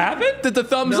 Did it happen? Did the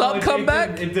thumbs up come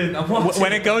back? It didn't.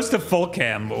 When it goes to full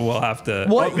cam, we'll have to.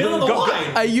 What? Go,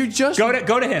 Are you just go to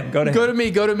him. Go to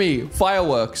him. Go to me.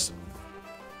 Fireworks.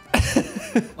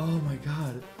 Oh my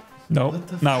god.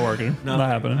 Nope, not working. Not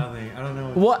happening. Nothing. I don't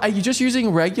know. What? Are you just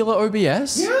using regular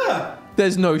OBS? Yeah.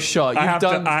 There's no shot.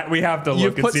 we have to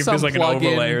look and see if there's like an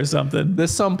overlay or something.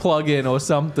 There's some plug-in or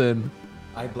something.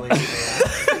 I blame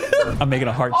it. I'm making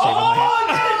a heart shape on my hand. Oh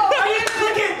no! I didn't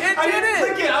click it. I didn't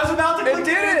click it. I was about to click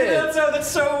it. That's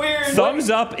so weird. Thumbs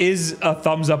up is a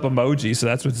thumbs up emoji, so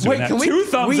that's what's doing that. Two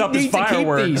thumbs up is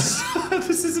fireworks.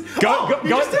 This is Go to him.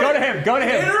 Go to I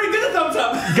him. already did a thumbs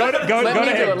up. Go to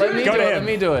him. Let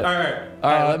me do it. All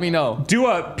right. Let me know. Do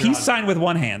a peace sign with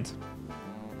one hand.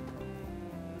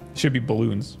 Should be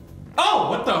balloons. Oh,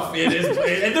 what the? It is,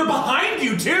 and they're behind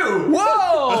you too.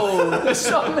 Whoa! There's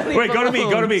so many. Wait, go to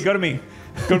me.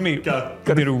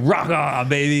 Go to rock on,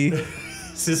 baby.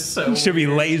 This is so. Should be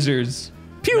lasers.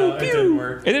 Pew No, pew. it didn't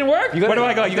work. It didn't work. Where do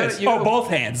I go? gotta- Both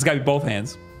hands. It's got to be both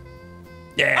hands.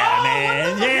 Yeah,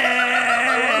 man. Yeah.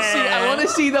 I want to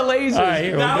see the lasers. All right,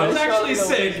 here we That go. was actually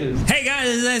sick. Hey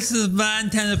guys, this is the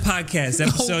Nontendo Podcast,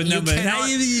 episode number. How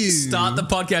you Start the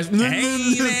podcast.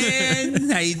 Hey man,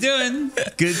 how you doing?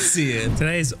 Good to see you.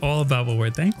 Today is all about what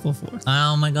we're thankful for.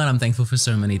 Oh my god, I'm thankful for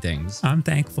so many things. I'm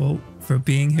thankful for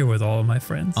being here with all of my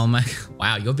friends. Oh my,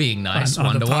 wow, you're being nice. On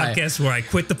Wonder the why. podcast where I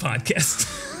quit the podcast.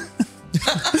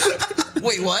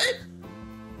 Wait, what?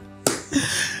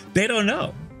 They don't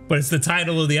know, but it's the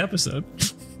title of the episode.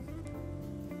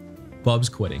 Bob's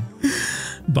quitting.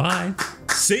 Bye.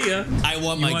 See ya. I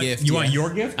want my gift. You want yeah.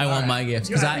 your gift? I want my gift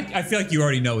because I feel like you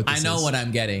already know what this I is. know what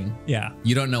I'm getting. Yeah.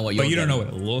 You don't know what you're But you don't know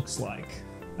getting. what it looks like.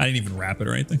 I didn't even wrap it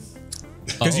or anything.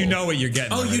 Because you know what you're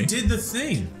getting. Oh, already. you did the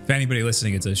thing. If anybody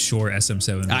listening, it's a Shure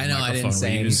SM7. I know, I didn't microphone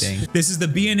say we use. anything. This is the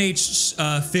B&H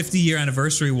 50-year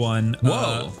anniversary one.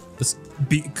 Whoa.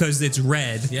 Because it's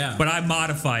red. Yeah. But I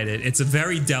modified it. It's a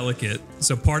very delicate,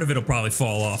 so part of it'll probably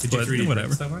fall off. Did you but 3D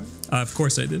whatever. print stuff on it? Of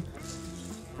course I did.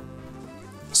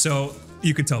 So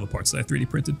you could tell the parts that I 3D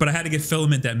printed, but I had to get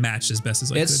filament that matched as best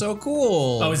as I could. It's so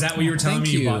cool. Oh, is that what you were telling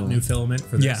Thank me? You bought new filament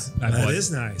for this? Yeah, I that bought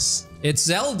is nice. It's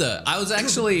Zelda. I was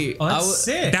actually. Oh, that's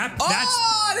sick.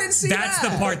 I didn't see That's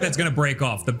that. the part that's gonna break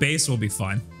off. The base will be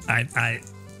fine.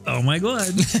 Oh my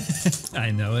god.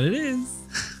 I know what it is.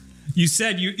 You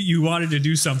said you wanted to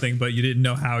do something, but you didn't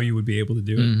know how you would be able to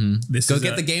do it. This Go is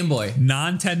get a the Game Boy.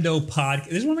 Nontendo Podcast.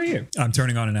 There's one right here. I'm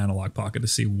turning on an analog pocket to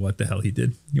see what the hell he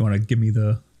did. You want to give me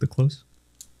the close?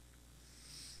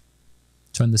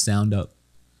 Turn the sound up.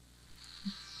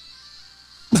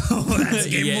 Oh, that's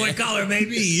Game Boy Color,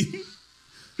 baby.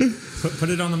 Put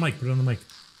it on the mic. Put it on the mic.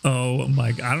 Oh my!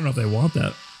 I don't know if they want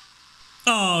that.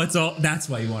 Oh, it's all. That's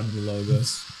why you wanted the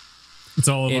logos. It's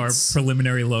all of our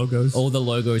preliminary logos. All the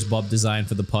logos Bob designed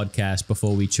for the podcast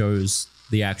before we chose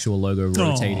the actual logo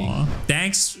rotating. Aw.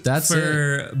 Thanks That's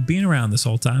for being around this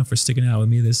whole time, for sticking out with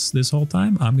me this whole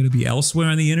time. I'm going to be elsewhere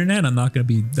on the internet. I'm not going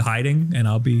to be hiding, and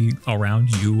I'll be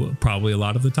around you probably a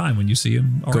lot of the time when you see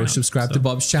him around. Go subscribe to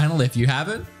Bob's channel if you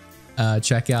haven't.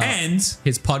 Check out And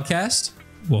his podcast.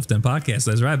 Wolf Den Podcast.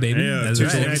 That's right, baby. Yeah, That's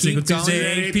Tuesday right. Every single night,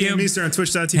 Tuesday, 8 p.m. Eastern on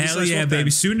Twitch.tv. Hell yeah, baby.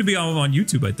 Soon to be on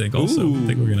YouTube, I think, also. I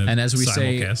think we're going to And as we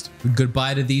simulcast. say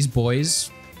goodbye to these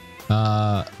boys,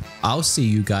 I'll see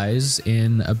you guys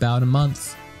in about a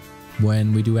month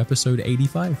when we do episode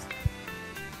 85.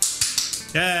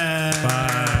 Yeah.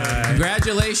 Bye.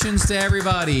 Congratulations to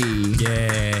everybody.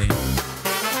 Yay.